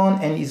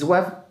Amon and his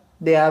wife,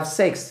 they have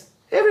sex.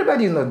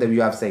 Everybody knows that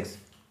you have sex.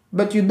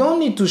 But you don't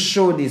need to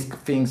show these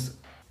things.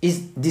 It's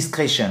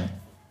discretion.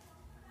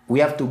 We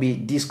have to be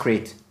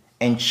discreet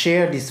and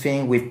share this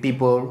thing with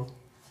people.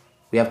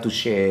 We have to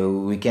share.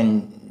 We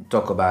can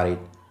talk about it.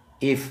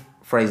 If,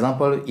 for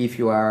example, if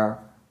you are,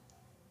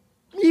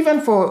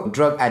 even for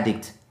drug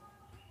addict,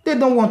 they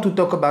don't want to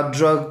talk about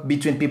drug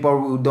between people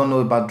who don't know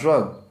about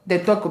drug. They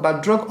talk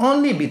about drug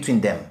only between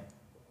them.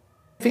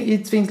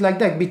 It's things like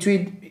that.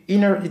 Between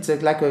it's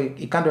like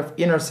a kind of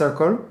inner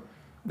circle.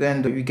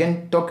 Then you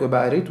can talk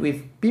about it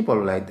with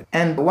people like that.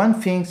 And one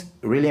thing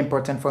really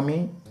important for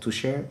me to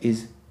share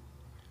is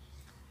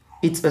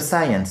it's a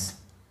science.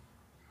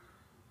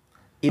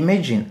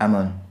 Imagine,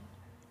 Amon,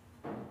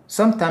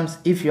 sometimes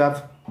if you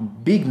have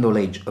big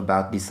knowledge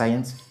about the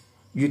science,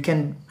 you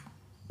can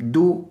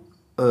do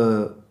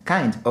a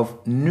kind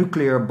of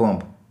nuclear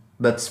bomb,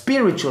 but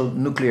spiritual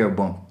nuclear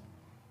bomb.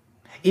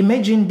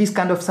 Imagine this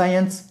kind of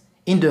science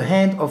in the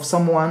hand of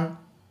someone,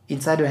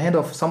 inside the hand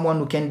of someone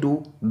who can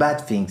do bad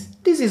things.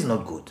 This is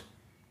not good.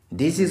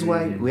 This is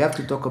why we have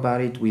to talk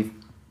about it with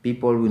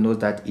people who know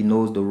that he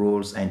knows the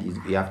rules and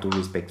we have to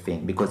respect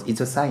things, because it's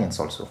a science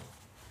also.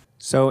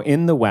 So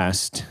in the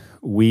West,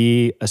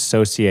 we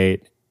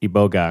associate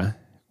Iboga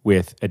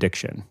with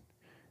addiction,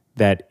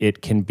 that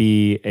it can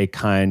be a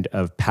kind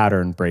of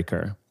pattern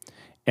breaker.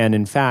 And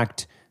in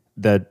fact,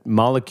 the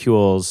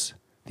molecules,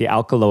 the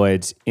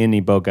alkaloids in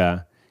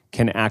Iboga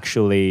can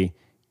actually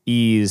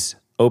ease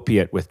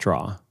opiate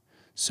withdrawal.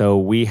 So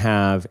we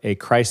have a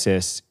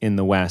crisis in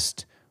the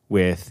West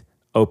with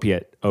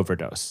opiate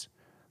overdose.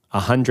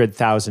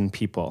 100,000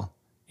 people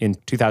in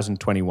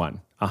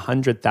 2021,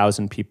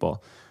 100,000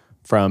 people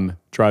from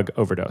drug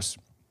overdose.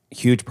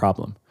 Huge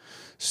problem.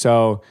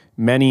 So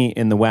many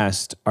in the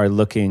West are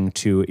looking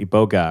to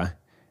Iboga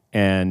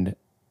and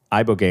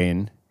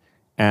Ibogaine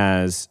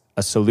as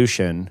a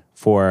solution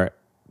for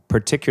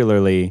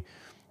particularly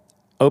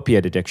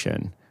opiate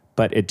addiction,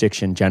 but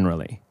addiction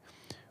generally.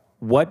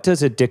 What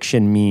does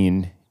addiction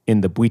mean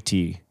in the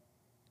Bwiti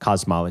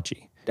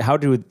cosmology? How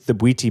do the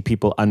Bwiti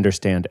people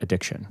understand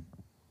addiction?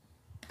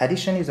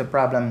 Addiction is a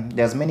problem.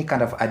 There's many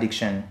kind of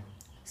addiction.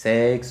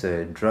 Sex,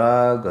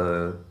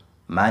 drug,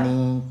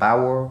 money,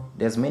 power.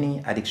 There's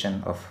many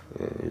addiction of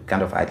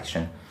kind of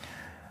addiction.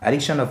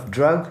 Addiction of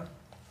drug,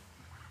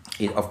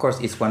 of course,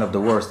 it's one of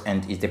the worst,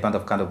 and it depends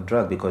on kind of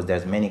drug, because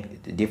there's many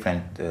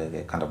different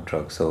kind of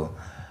drugs. So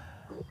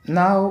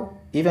now,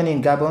 even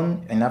in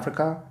Gabon, in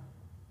Africa,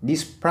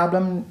 this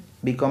problem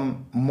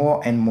become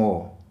more and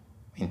more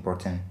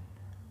important.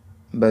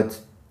 But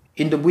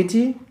in the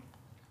Bwiti,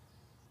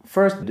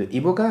 first, the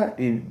Iboga,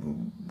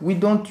 we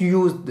don't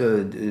use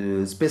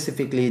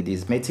specifically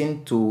this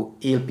medicine to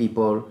heal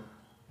people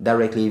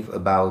directly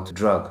about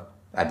drug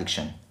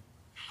addiction.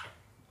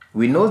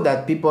 We know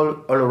that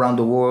people all around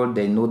the world,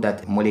 they know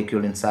that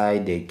molecule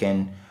inside, they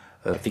can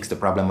fix the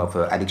problem of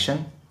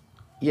addiction.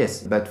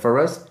 Yes, but for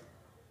us,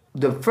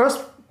 the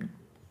first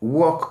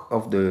work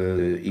of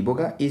the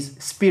Iboga is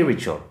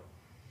spiritual,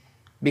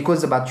 because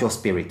it's about your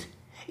spirit.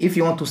 If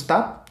you want to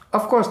stop,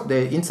 of course,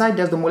 the inside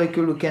there's the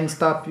molecule who can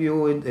stop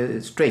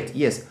you straight,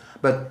 yes.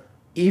 But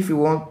if you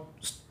want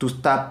to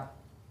stop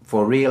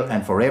for real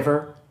and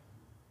forever,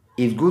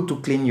 it's good to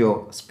clean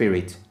your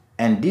spirit.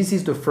 And this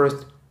is the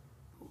first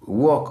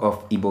work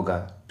of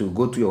Iboga, to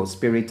go to your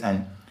spirit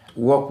and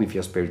work with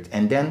your spirit.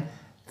 And then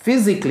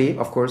physically,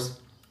 of course,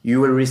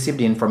 you will receive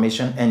the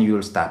information and you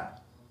will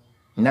stop.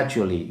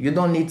 Naturally, you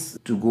don't need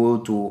to go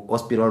to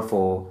hospital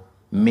for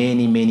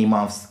many, many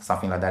months,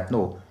 something like that.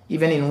 No,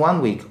 even in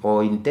 1 week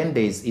or in 10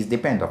 days, it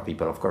depends on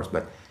people, of course,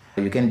 but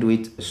you can do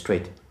it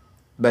straight.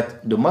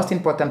 But the most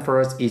important for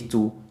us is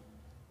to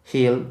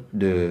heal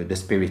the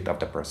spirit of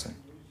the person.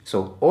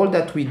 So all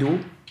that we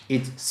do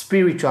is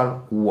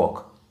spiritual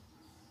work.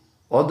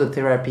 All the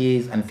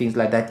therapies and things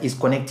like that is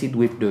connected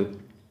with the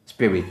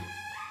spirit.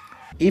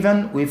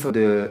 Even with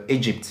the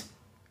Egypt.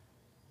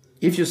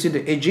 If you see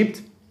the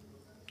Egypt,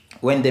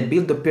 when they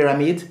build the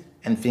pyramid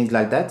and things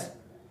like that,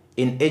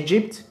 in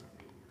Egypt,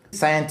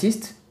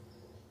 scientists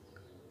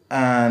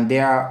and they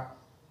are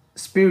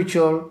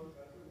spiritual.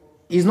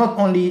 It's not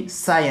only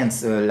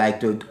science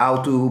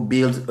how to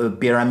build a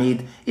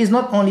pyramid. It's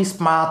not only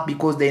smart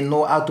because they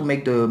know how to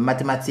make the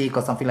mathematics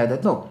or something like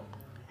that. No,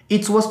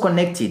 it was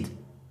connected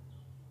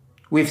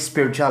with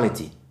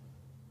spirituality.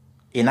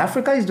 In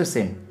Africa, it's the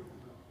same.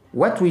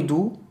 What we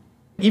do,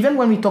 even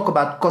when we talk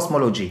about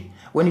cosmology,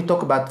 when we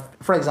talk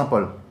about, for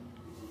example,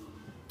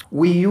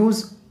 we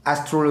use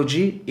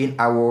astrology in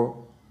our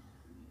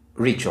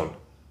ritual.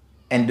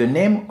 And the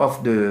name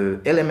of the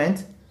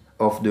element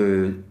of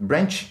the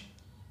branch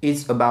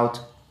is about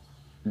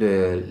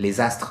les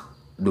astres,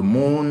 the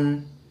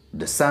moon,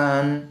 the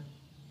sun,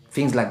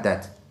 things like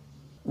that.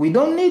 We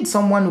don't need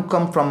someone who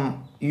come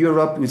from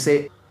Europe who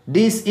say,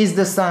 this is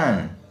the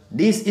sun,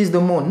 this is the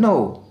moon.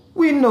 No,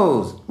 we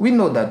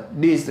know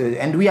that this,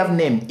 and we have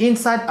name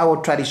inside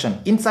our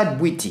tradition, inside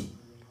Bwiti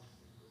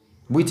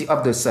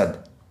of the sun,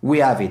 we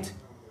have it.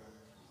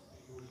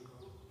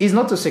 It's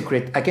not a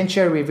secret. I can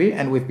share with you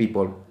and with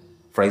people.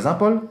 For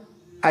example,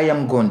 I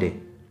am Gonde.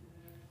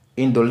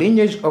 In the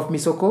lineage of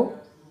Misoko,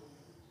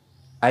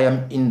 I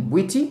am in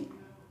Bwiti.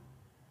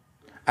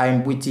 I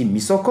am Bwiti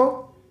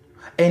Misoko.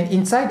 And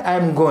inside I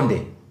am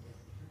Gonde.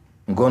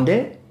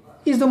 Gonde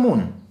is the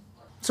moon.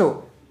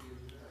 So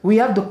we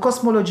have the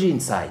cosmology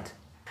inside.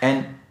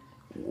 And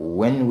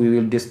when we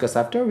will discuss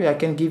after, I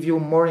can give you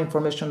more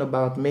information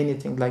about many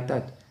things like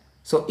that.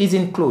 So it's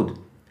included.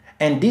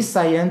 And this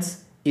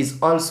science is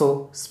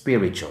also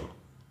spiritual.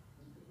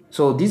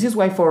 So this is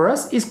why for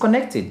us it's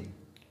connected,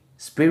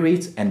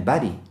 spirit and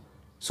body.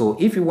 So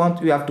if you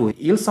want, you have to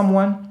heal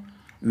someone,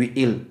 we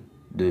heal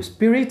the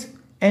spirit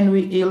and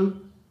we heal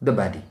the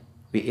body.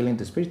 We heal in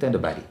the spirit and the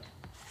body.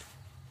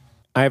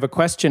 I have a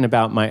question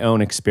about my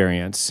own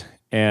experience.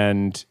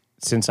 And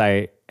since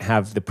I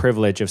have the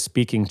privilege of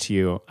speaking to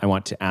you, I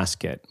want to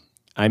ask it.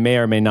 I may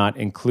or may not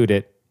include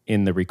it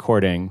in the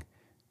recording,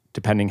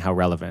 depending how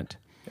relevant.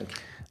 Okay.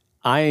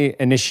 I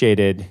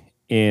initiated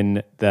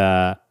in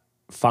the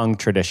Fang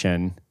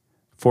tradition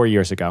 4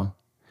 years ago.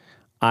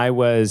 I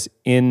was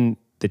in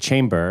the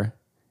chamber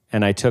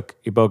and I took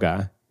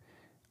Iboga.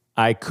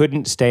 I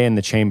couldn't stay in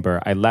the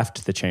chamber. I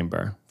left the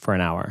chamber for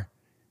an hour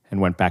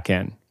and went back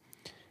in.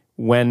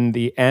 When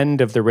the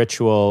end of the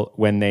ritual,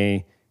 when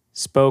they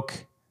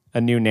spoke a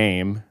new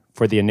name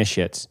for the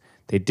initiates,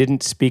 they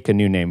didn't speak a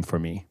new name for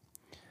me,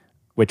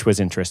 which was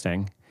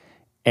interesting.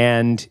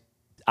 And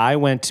I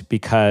went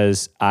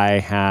because I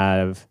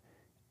have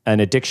an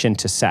addiction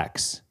to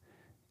sex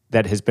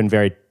that has been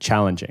very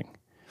challenging.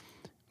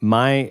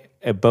 My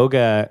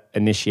Iboga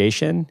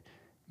initiation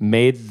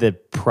made the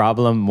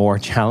problem more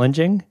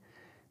challenging,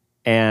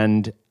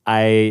 and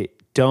I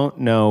don't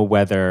know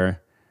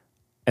whether,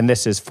 and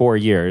this is 4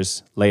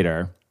 years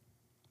later,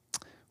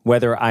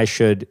 whether I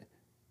should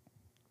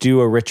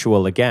do a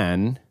ritual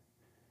again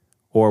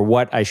or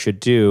what I should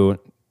do,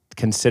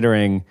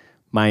 considering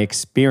my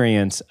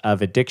experience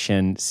of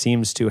addiction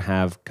seems to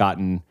have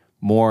gotten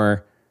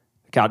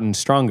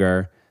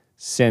stronger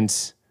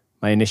since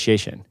my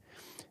initiation.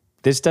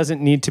 This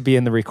doesn't need to be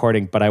in the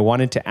recording, but I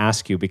wanted to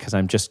ask you because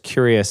I'm just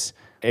curious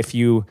if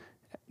you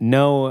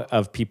know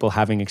of people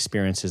having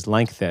experiences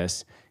like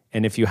this,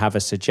 and if you have a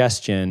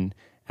suggestion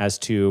as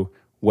to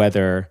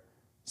whether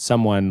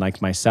someone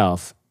like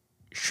myself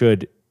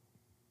should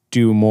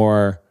do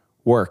more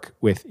work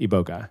with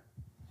Iboga.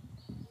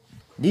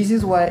 This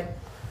is why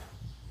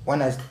when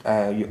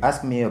you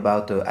ask me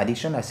about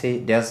addiction, I say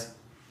there's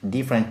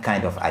different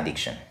kind of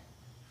addiction.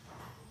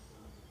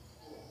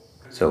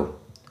 So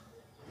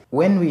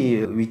when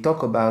we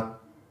talk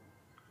about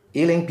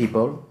healing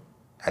people,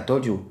 I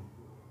told you,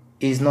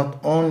 is not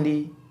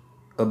only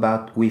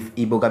about with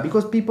Iboga,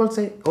 because people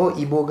say, oh,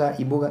 Iboga.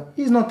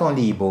 It's not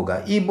only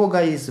Iboga.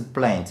 Iboga is a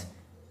plant,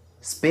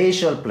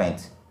 special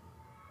plant,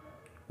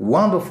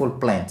 wonderful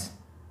plant,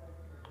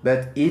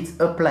 but it's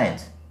a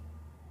plant.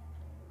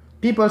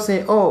 People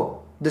say,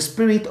 oh, the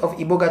spirit of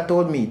Iboga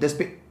told me,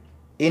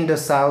 in the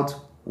south,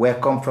 where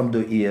come from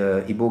the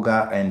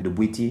Iboga and the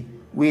Bwiti,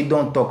 we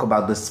don't talk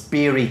about the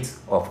spirit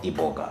of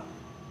Iboga.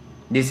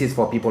 This is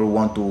for people who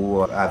want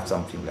to have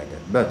something like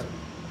that. But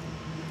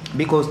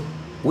because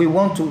we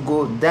want to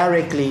go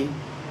directly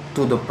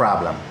to the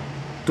problem,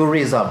 to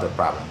resolve the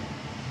problem.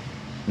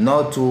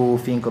 Not to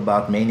think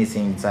about many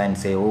things and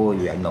say, oh,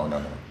 yeah,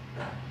 no.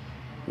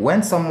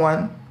 When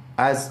someone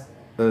has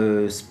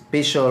a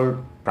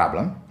special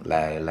problem,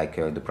 like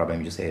the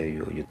problem you say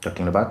you're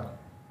talking about,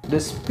 the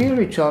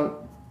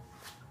spiritual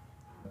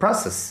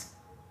process,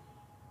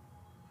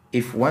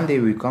 if one day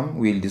we come,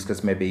 we'll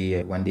discuss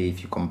maybe one day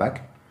if you come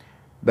back.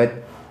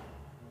 But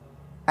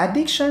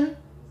addiction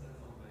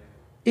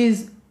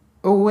is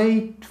a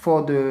way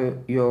for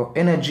your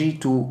energy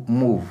to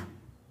move.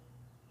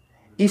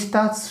 It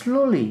starts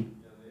slowly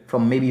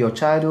from maybe your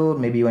childhood,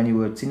 maybe when you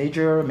were a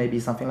teenager, maybe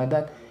something like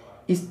that.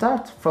 It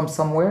starts from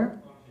somewhere.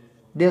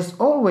 There's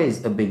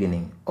always a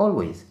beginning,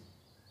 always.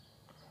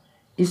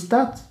 It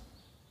starts,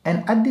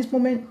 and at this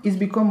moment, it's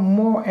become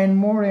more and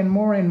more and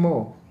more and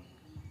more.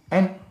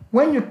 And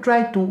when you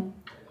try to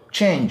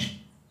change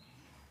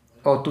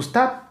or to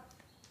stop,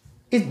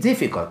 it's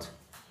difficult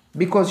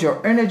because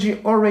your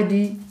energy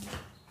already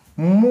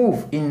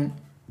move in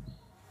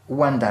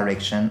one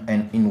direction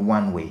and in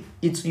one way.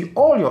 It's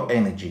all your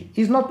energy.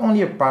 It's not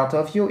only a part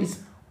of you, it's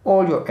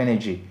all your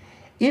energy.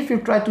 If you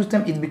try to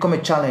stem, it becomes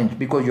a challenge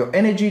because your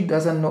energy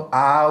doesn't know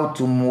how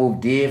to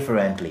move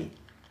differently.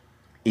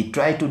 It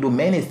tries to do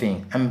many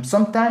things, and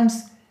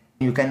sometimes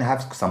you can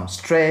have some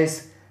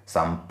stress,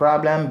 some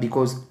problem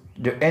because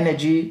the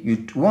energy,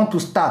 you want to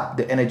stop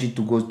the energy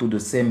to go to the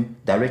same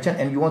direction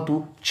and you want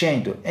to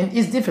change it, and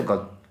it's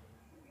difficult.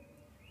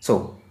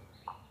 So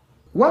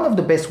one of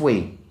the best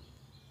way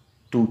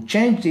to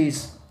change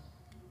this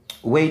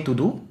way to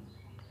do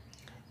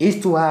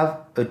is to have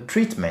a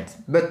treatment.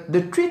 But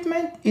the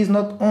treatment is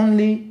not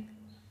only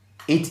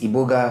eat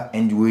iboga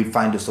and you will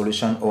find the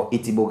solution, or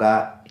eat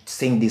iboga,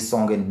 sing this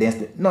song and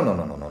dance. No.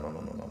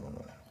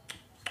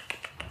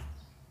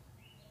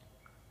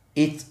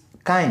 It's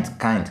kind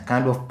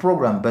of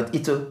program, but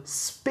it's a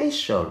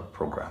special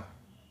program.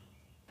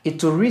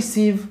 It's to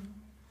receive,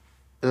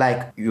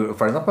 like you,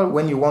 for example,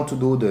 when you want to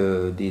do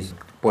this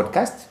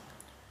podcast,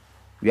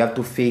 you have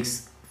to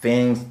fix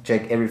things,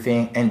 check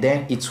everything, and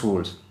then it's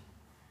rules.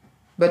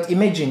 But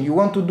imagine you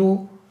want to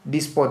do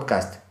this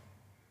podcast,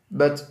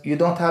 but you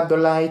don't have the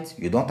light,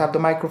 you don't have the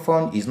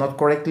microphone, it's not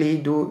correctly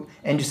do,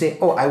 and you say,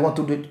 "Oh, I want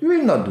to do it." You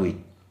will not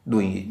doing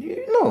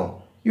it.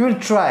 No, you will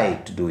try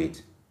to do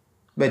it,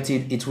 but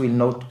it will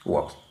not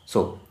work.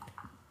 So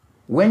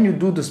when you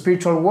do the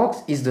spiritual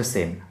works, it's the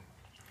same.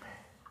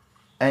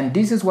 And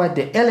this is what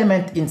the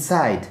element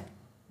inside.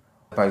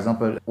 For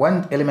example,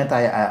 one element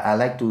I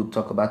like to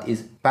talk about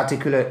is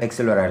particular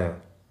accelerator.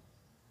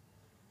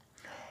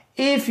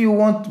 If you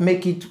want to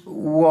make it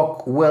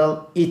work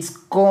well, it's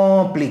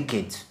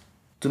complicated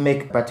to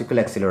make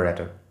particular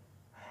accelerator.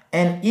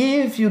 And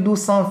if you do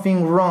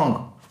something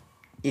wrong,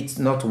 it's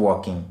not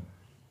working.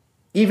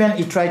 Even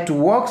it tried to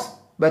work,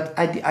 but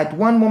at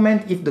one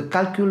moment, if the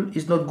calcul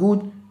is not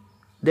good,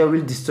 they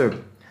will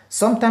disturb.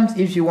 Sometimes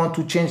if you want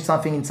to change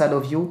something inside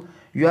of you,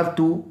 you have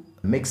to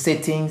make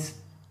settings.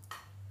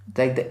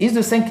 Like if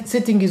the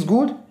setting is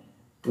good,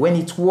 when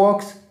it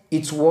works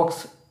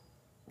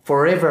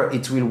forever,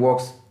 it will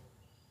work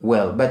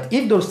well. But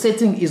if the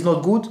setting is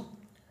not good,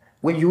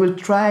 when you will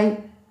try,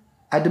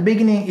 at the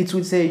beginning it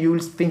will say, you will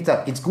think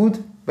that it's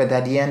good, but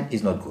at the end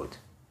it's not good.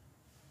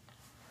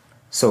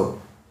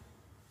 So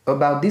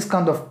about this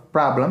kind of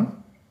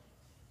problem,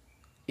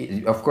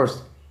 of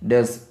course,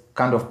 there's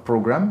kind of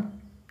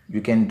program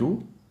you can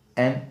do,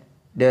 and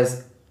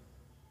there's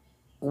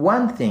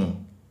one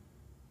thing,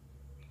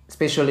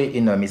 especially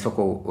in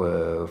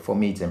Misoko, for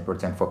me it's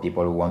important for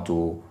people who want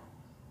to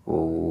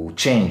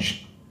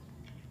change,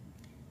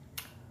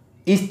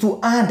 is to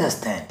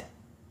understand.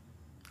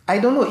 I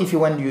don't know if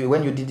when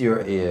you did your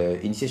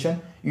initiation,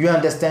 you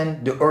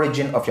understand the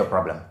origin of your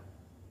problem.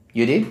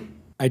 You did?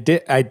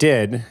 I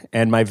did,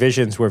 and my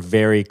visions were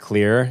very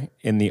clear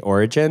in the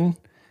origin,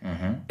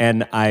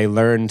 and I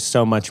learned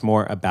so much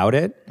more about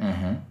it.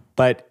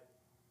 But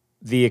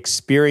the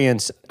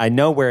experience, I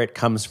know where it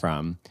comes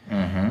from,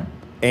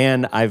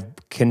 and I've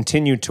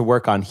continued to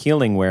work on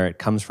healing where it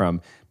comes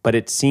from. But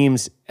it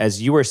seems,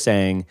 as you were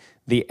saying,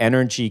 the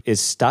energy is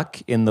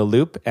stuck in the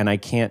loop and I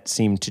can't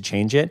seem to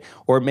change it.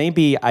 Or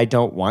maybe I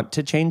don't want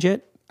to change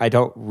it. I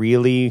don't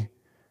really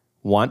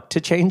want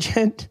to change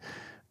it.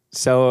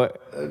 So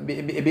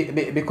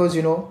because,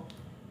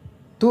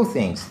 two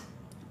things.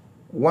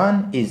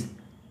 One is,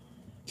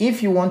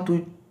 if you want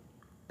to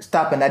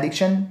stop an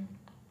addiction,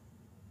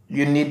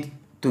 you need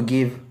to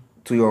give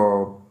to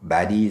your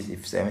bodies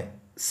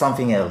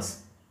something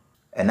else.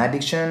 An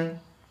addiction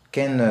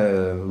can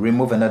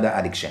remove another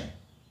addiction.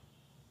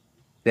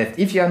 But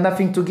if you have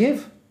nothing to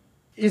give,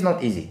 it's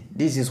not easy.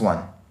 This is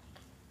one.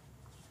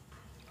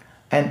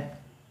 And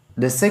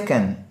the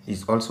second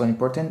is also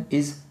important,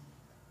 is,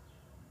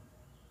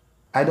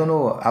 I don't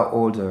know how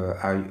old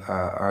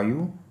are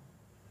you,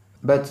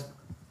 but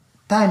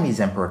time is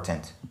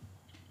important.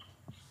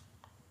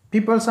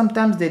 People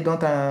sometimes they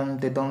don't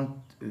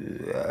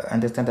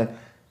understand that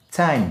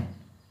time,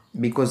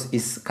 because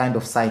it's kind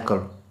of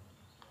cycle.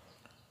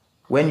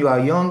 When you are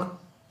young,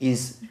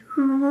 it's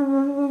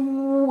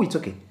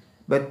okay.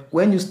 But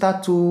when you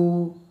start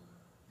to,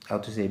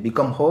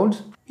 become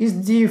old, it's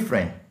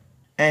different.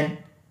 And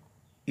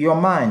your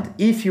mind,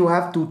 if you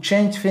have to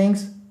change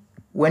things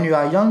when you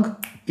are young,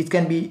 it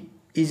can be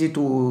easy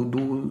to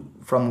do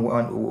from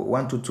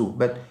one to two.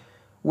 But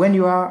when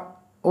you are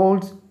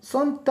old,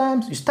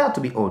 sometimes you start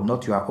to be old,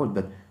 not you are old,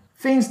 but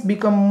things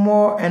become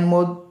more and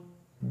more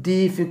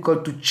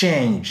difficult to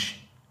change.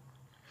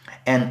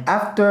 And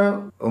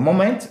after a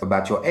moment,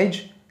 about your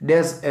age,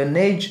 there's an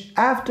age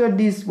after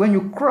this, when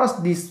you cross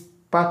this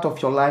part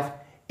of your life,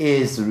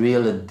 is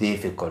really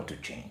difficult to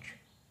change.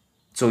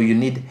 So you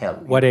need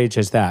help. What age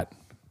is that?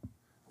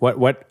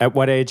 At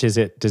what age is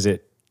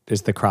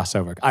the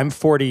crossover? I'm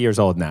 40 years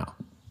old now.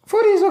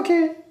 40 is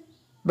okay.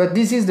 But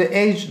this is the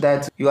age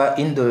that you are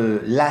in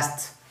the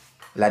last,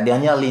 la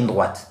dernière ligne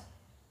droite.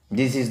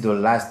 This is the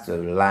last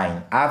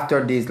line.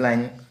 After this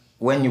line,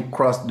 when you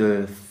cross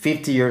the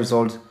 50 years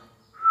old,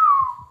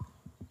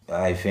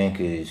 I think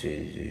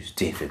it's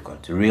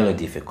difficult, really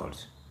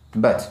difficult.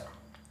 But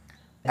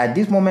at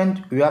this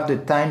moment, you have the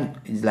time,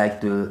 it's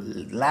like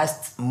the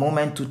last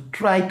moment to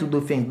try to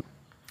do things.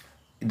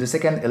 The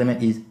second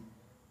element is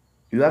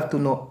you have to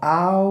know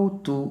how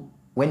to,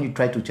 when you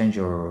try to change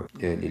your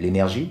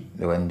l'energie,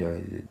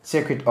 the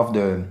circuit of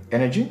the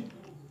energy,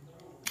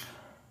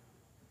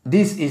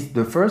 this is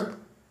the first.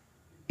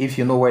 If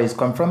you know where it's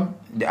come from,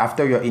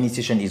 after your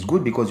initiation is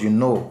good because you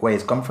know where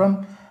it's come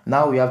from.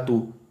 Now you have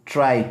to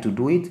try to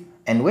do it.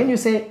 And when you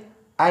say,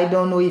 I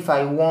don't know if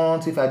I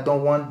want, if I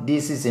don't want,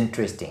 this is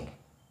interesting.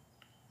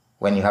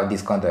 When you have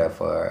this kind of,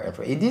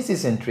 this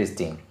is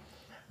interesting.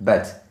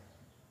 But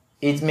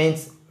it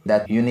means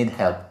that you need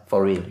help,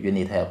 for real, you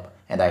need help.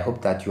 And I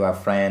hope that you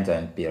have friends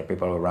and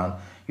people around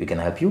you can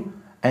help you.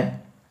 And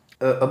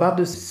about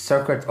the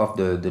circuit of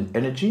the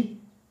energy,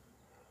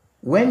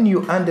 when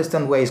you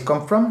understand where it's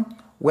come from,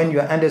 when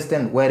you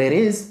understand where it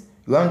is,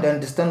 you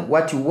understand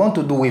what you want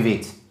to do with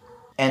it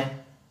and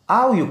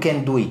how you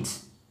can do it.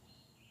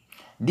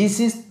 This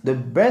is the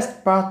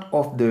best part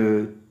of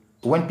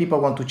when people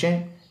want to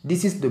change,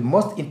 this is the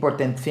most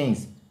important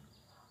things.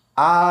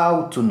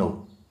 How to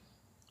know.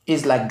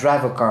 It's like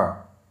drive a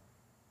car.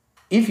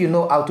 If you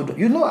know how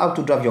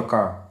to drive your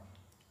car,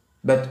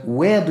 but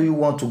where do you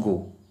want to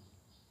go?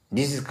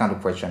 This is kind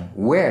of question.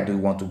 Where do you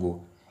want to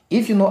go?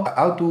 If you know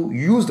how to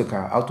use the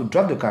car, how to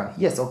drive the car,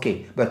 yes,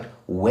 okay. But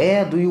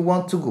where do you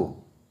want to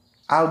go?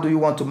 How do you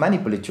want to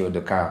manipulate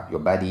the car, your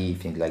body,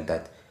 things like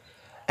that?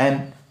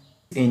 And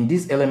in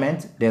this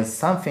element, there's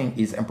something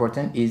is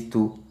important is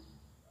to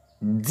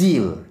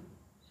deal.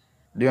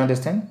 Do you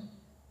understand,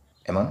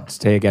 Emon?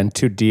 Say again,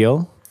 to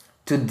deal?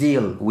 To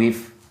deal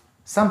with,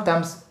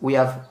 sometimes we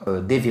have a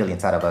devil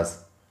inside of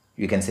us.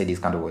 You can say this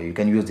kind of word. You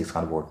can use this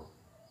kind of word.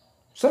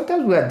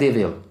 Sometimes we are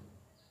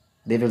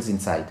devils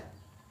inside.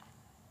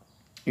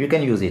 You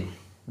can use it.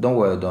 Don't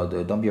worry,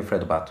 don't be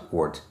afraid about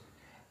words.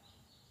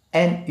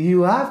 And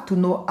you have to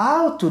know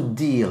how to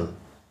deal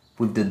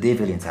with the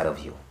devil inside of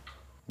you.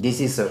 This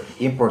is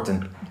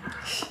important.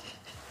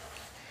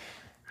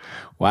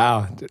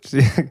 Wow.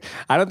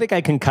 I don't think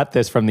I can cut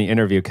this from the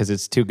interview because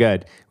it's too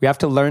good. We have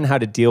to learn how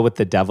to deal with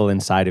the devil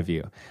inside of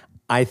you.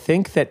 I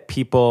think that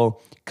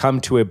people come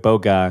to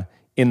Iboga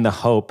in the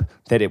hope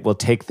that it will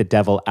take the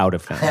devil out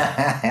of them.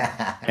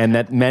 And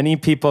that many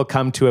people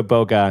come to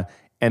Iboga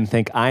and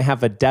think, I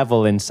have a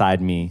devil inside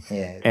me,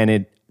 and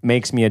it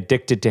makes me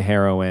addicted to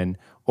heroin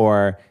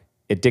or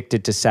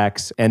addicted to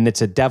sex, and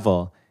it's a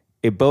devil.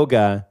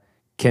 Iboga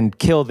can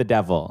kill the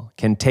devil,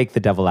 can take the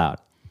devil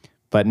out.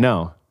 But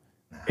no,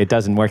 it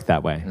doesn't work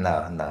that way.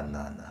 No.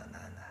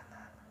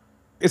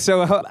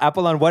 So,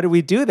 Apollon, what do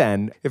we do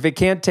then? If it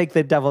can't take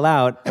the devil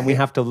out and we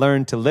have to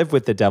learn to live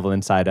with the devil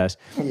inside us,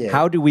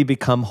 how do we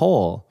become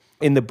whole?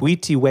 In the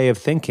Bwiti way of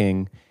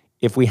thinking,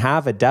 if we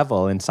have a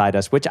devil inside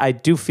us, which I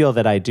do feel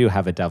that I do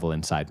have a devil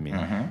inside me,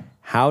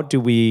 how do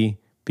we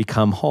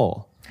become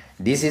whole?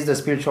 This is the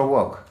spiritual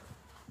work.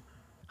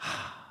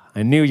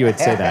 I knew you would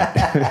say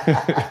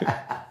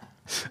that.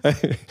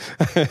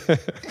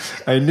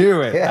 I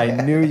knew it. I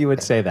knew you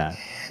would say that.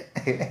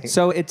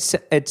 So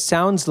it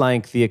sounds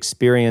like the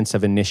experience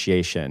of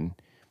initiation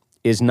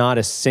is not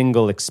a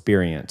single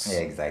experience. Yeah,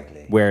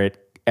 exactly. Where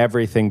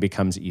everything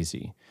becomes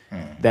easy.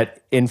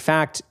 That, in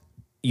fact,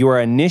 you are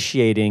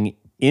initiating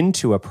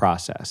into a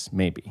process,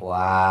 maybe.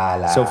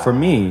 Voila. So for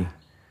me,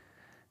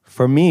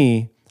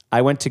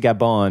 I went to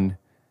Gabon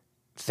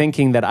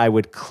thinking that I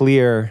would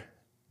clear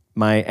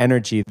my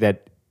energy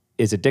that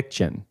is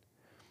addiction.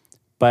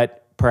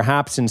 But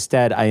perhaps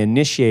instead I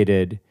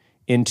initiated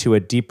into a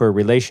deeper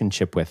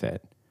relationship with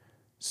it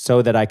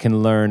so that I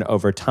can learn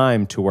over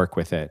time to work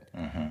with it.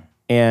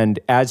 And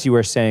as you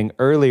were saying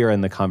earlier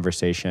in the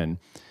conversation,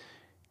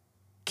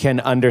 can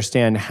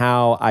understand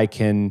how I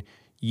can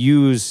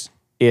use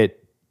it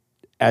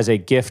as a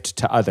gift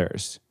to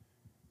others,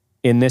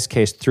 in this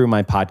case through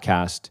my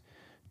podcast,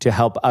 to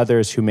help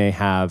others who may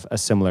have a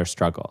similar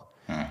struggle.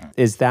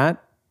 Is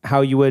that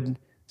how you would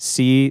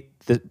see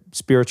the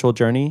spiritual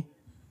journey?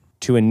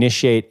 To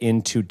initiate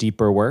into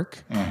deeper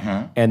work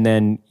and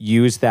then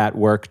use that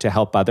work to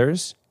help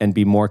others and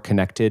be more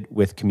connected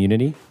with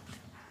community?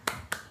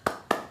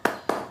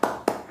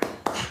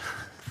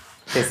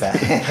 C'est ça.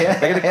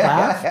 Are you gonna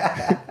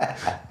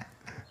clap?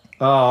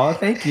 Oh,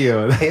 thank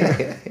you.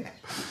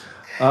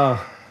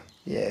 Oh.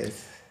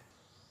 Yes.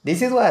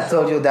 This is why I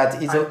told you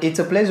that it's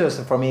a pleasure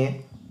for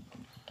me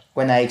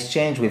when I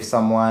exchange with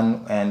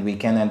someone and we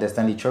can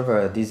understand each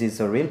other. This is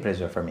a real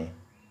pleasure for me.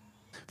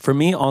 For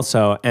me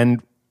also,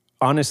 and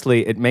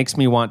honestly, it makes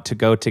me want to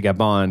go to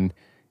Gabon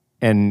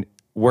and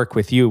work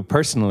with you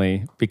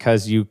personally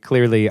because you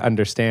clearly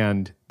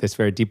understand this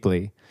very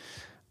deeply.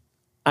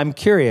 I'm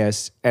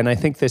curious, and I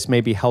think this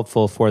may be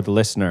helpful for the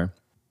listener.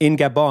 In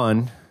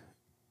Gabon,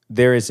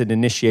 there is an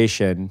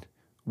initiation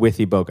with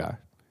Iboga,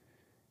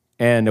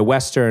 and a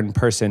Western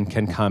person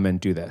can come and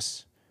do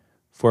this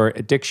for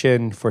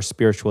addiction, for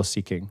spiritual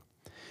seeking.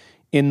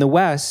 In the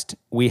West,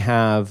 we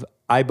have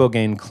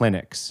Ibogaine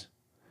clinics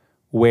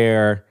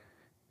where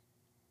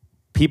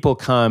people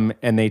come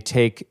and they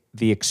take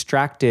the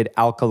extracted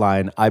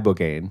alkaline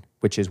ibogaine,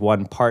 which is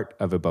one part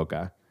of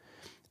Iboga,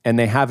 and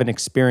they have an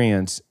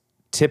experience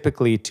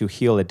typically to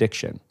heal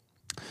addiction.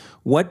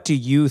 What do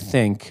you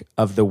think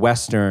of the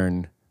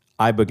Western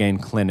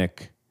ibogaine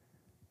clinic?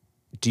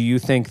 Do you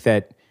think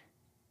that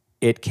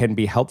it can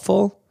be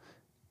helpful?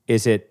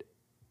 Is it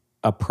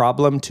a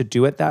problem to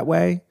do it that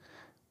way?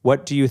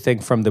 What do you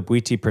think from the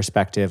Bwiti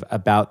perspective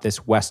about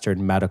this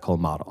Western medical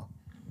model?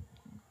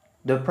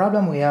 The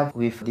problem we have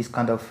with these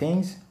kind of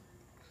things,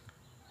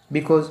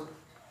 because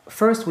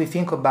first we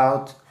think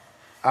about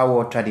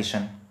our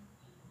tradition.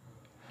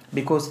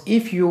 Because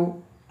if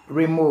you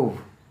remove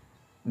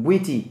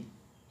Bwiti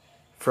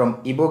from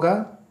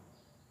Iboga,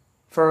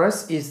 for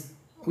us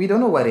we don't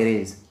know what it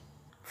is.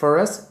 For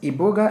us,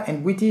 Iboga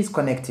and Bwiti is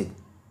connected.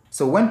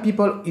 So when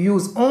people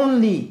use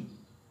only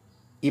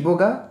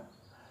Iboga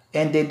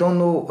and they don't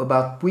know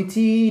about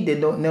Bwiti, they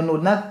know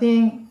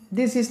nothing,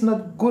 this is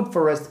not good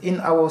for us in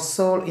our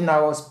soul, in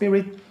our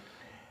spirit.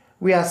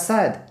 We are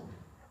sad.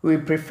 We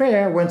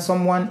prefer when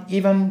someone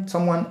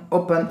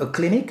open a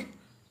clinic,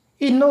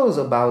 he knows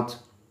about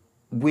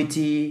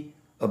Bwiti,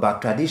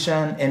 about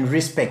tradition and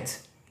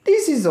respect.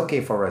 This is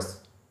okay for us.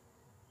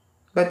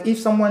 But if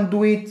someone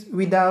do it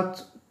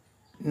without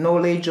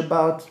knowledge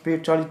about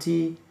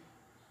spirituality,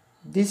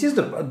 this is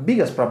the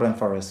biggest problem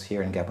for us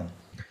here in Gabon.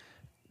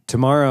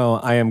 Tomorrow,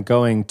 I am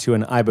going to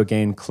an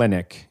ibogaine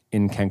clinic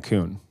in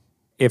Cancun.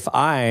 If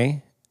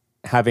I,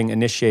 having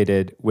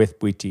initiated with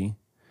Bwiti,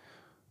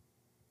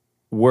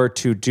 were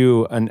to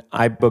do an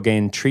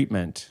ibogaine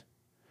treatment,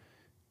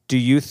 do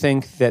you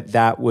think that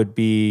that would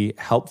be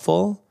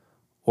helpful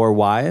or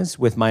wise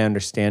with my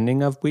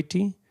understanding of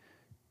Bwiti?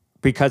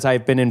 Because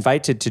I've been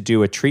invited to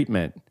do a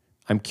treatment,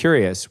 I'm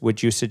curious,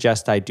 would you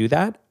suggest I do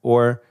that,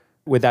 or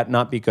would that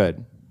not be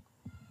good?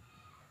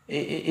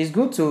 It's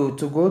good to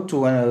go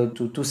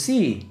to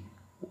see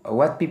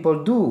what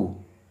people do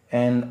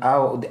and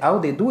how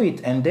they do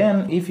it, and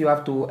then if you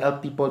have to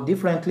help people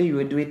differently, you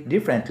will do it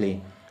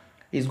differently.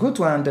 It's good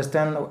to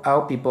understand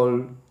how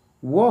people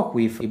work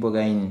with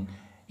ibogaine,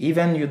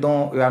 even you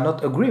are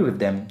not agree with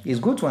them. It's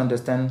good to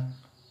understand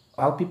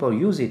how people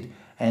use it,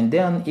 and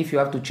then if you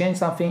have to change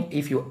something,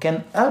 if you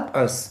can help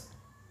us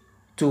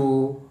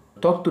to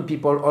talk to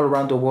people all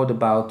around the world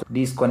about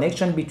this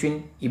connection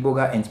between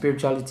Iboga and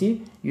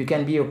spirituality, you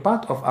can be a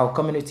part of our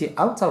community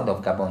outside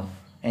of Gabon,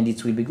 and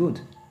it will be good.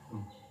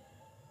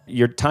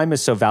 Your time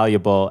is so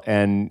valuable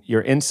and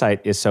your insight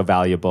is so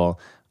valuable.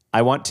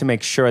 I want to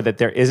make sure that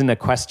there isn't a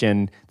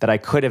question that I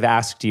could have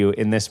asked you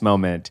in this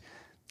moment.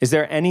 Is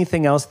there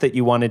anything else that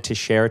you wanted to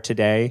share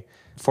today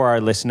for our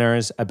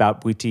listeners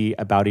about Bwiti,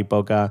 about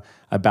Iboga,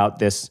 about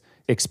this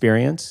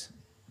experience?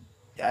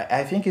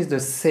 I think it's the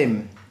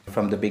same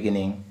from the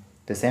beginning.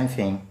 The same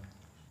thing.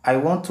 I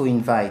want to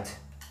invite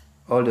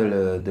all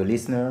the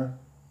listener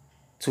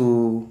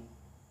to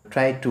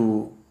try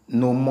to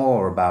know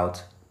more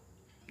about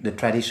the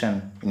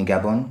tradition in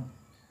Gabon,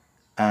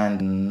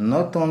 and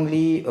not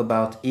only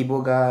about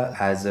Iboga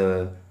as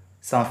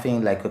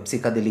something like a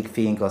psychedelic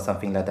thing or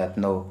something like that,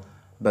 no,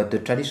 but the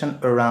tradition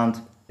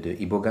around the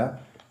Iboga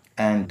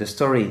and the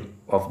story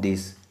of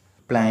this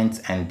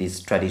plant and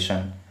this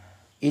tradition.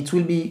 It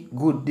will be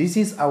good. This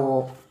is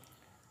our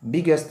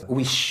biggest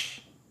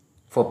wish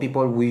for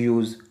people who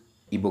use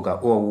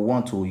Iboga or who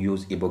want to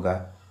use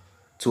Iboga,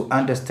 to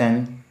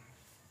understand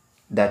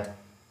that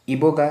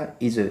Iboga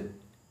is a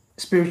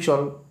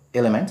spiritual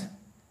element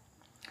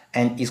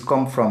and is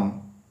come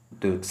from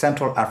the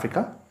Central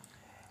Africa,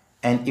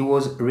 and it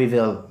was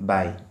revealed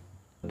by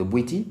the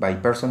Bwiti, by a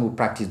person who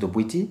practiced the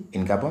Bwiti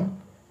in Gabon,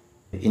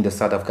 in the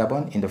south of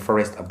Gabon, in the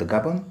forest of the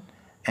Gabon.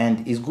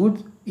 And it's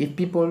good if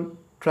people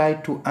try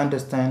to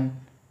understand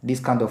these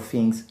kind of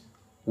things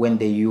when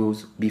they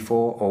use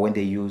before or when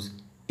they use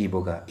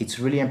Iboga. It's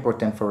really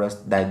important for us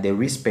that they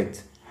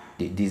respect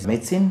this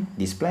medicine,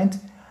 this plant,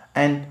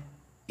 and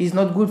it's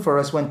not good for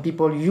us when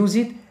people use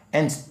it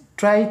and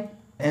try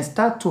and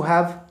start to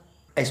have,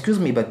 excuse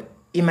me, but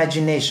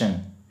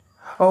imagination.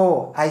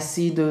 Oh, I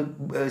see the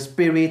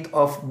spirit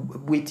of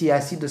Bwiti,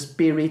 I see the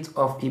spirit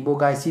of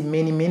Iboga, I see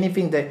many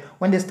things that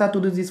when they start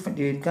to do this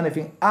kind of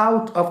thing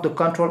out of the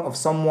control of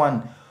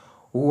someone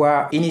who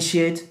are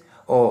initiate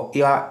or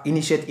are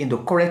initiate in the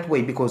correct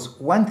way. Because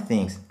one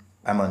thing,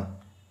 Amon,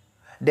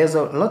 there's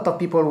a lot of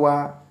people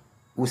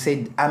who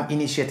say, I'm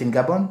initiate in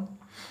Gabon,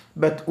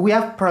 but we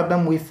have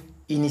problem with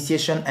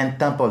initiation and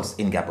temples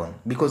in Gabon,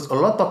 because a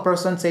lot of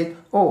persons say,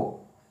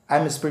 oh,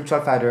 I'm a spiritual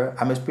father,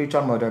 I'm a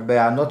spiritual mother, but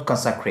are not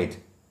consecrated.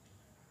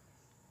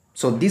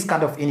 So this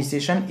kind of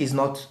initiation is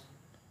not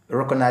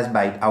recognized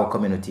by our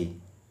community.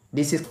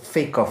 This is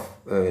fake of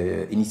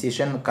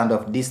initiation, kind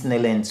of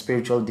Disneyland,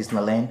 spiritual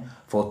Disneyland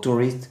for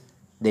tourists.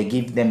 They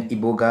give them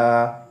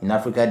iboga. In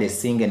Africa, they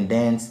sing and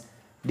dance.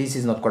 This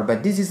is not correct,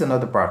 but this is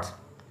another part.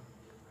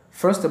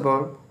 First of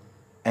all,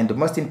 and the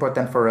most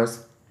important for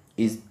us,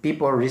 is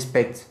people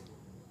respect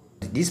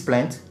this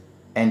plant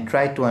and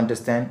try to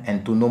understand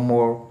and to know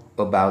more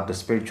about the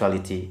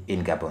spirituality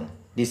in Gabon.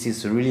 This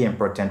is really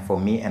important for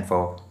me and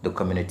for the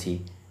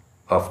community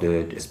of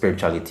the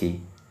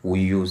spirituality who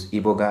use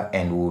iboga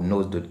and who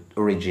knows the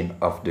origin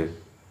of the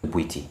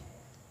Bwiti.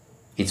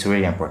 It's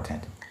really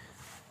important.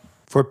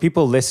 For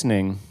people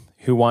listening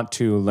who want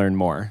to learn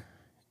more,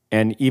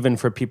 and even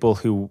for people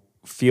who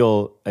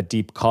feel a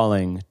deep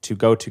calling to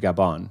go to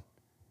Gabon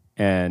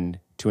and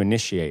to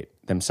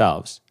initiate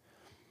themselves,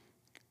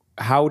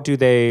 how do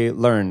they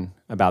learn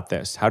about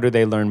this? How do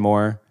they learn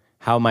more?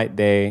 How might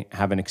they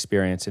have an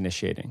experience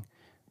initiating?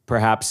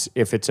 Perhaps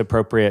if it's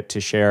appropriate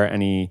to share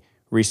any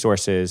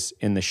resources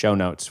in the show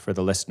notes for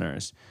the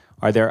listeners.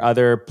 Are there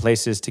other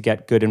places to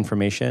get good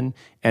information?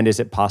 And is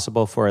it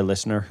possible for a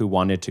listener who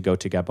wanted to go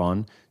to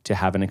Gabon to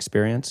have an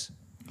experience?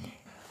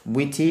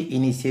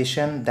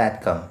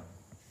 BwitiInitiation.com.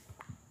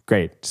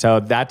 Great. So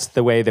that's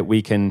the way that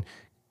we can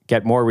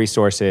get more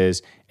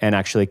resources and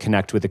actually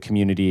connect with the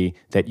community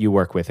that you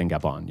work with in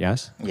Gabon,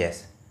 yes?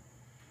 Yes.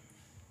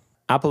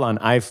 Apollon,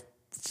 I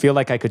feel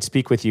like I could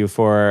speak with you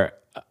for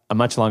a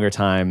much longer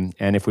time,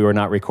 and if we were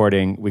not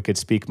recording, we could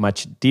speak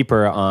much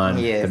deeper on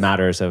the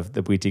matters of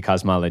the Bwiti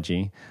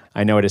cosmology.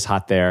 I know it is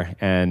hot there,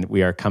 and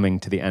we are coming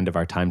to the end of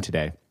our time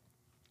today.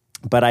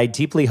 But I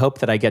deeply hope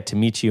that I get to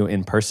meet you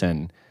in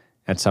person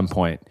at some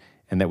point,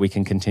 and that we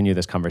can continue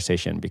this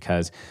conversation,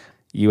 because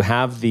you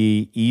have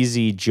the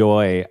easy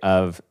joy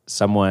of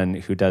someone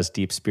who does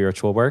deep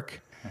spiritual work.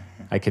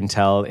 I can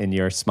tell in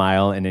your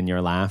smile and in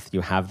your laugh,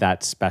 you have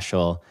that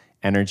special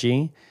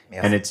energy,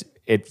 and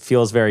it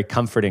feels very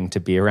comforting to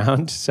be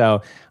around.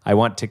 So I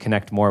want to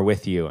connect more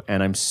with you.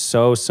 And I'm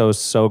so, so,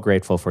 so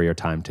grateful for your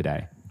time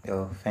today.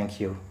 Oh,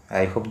 thank you.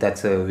 I hope that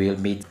we'll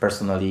meet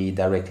personally,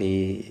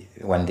 directly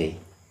one day.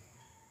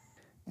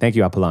 Thank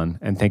you, Apollon.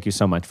 And thank you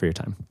so much for your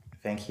time.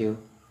 Thank you.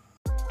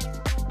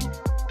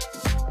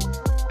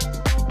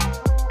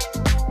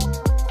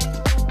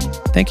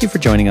 Thank you for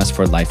joining us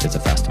for Life is a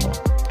Festival.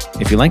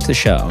 If you liked the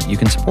show, you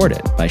can support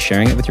it by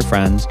sharing it with your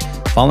friends,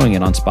 following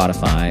it on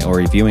Spotify, or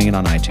reviewing it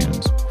on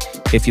iTunes.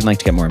 If you'd like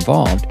to get more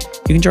involved,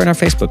 you can join our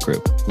Facebook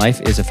group, Life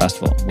is a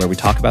Festival, where we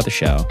talk about the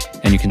show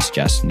and you can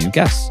suggest new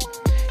guests.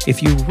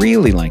 If you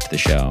really liked the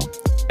show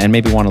and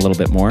maybe want a little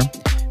bit more,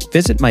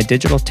 visit my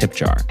digital tip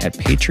jar at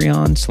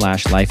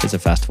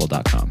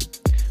patreon.com/lifeisafestival.com.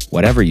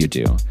 Whatever you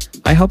do,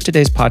 I hope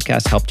today's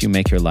podcast helped you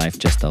make your life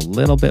just a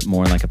little bit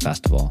more like a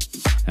festival,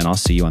 and I'll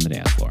see you on the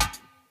dance floor.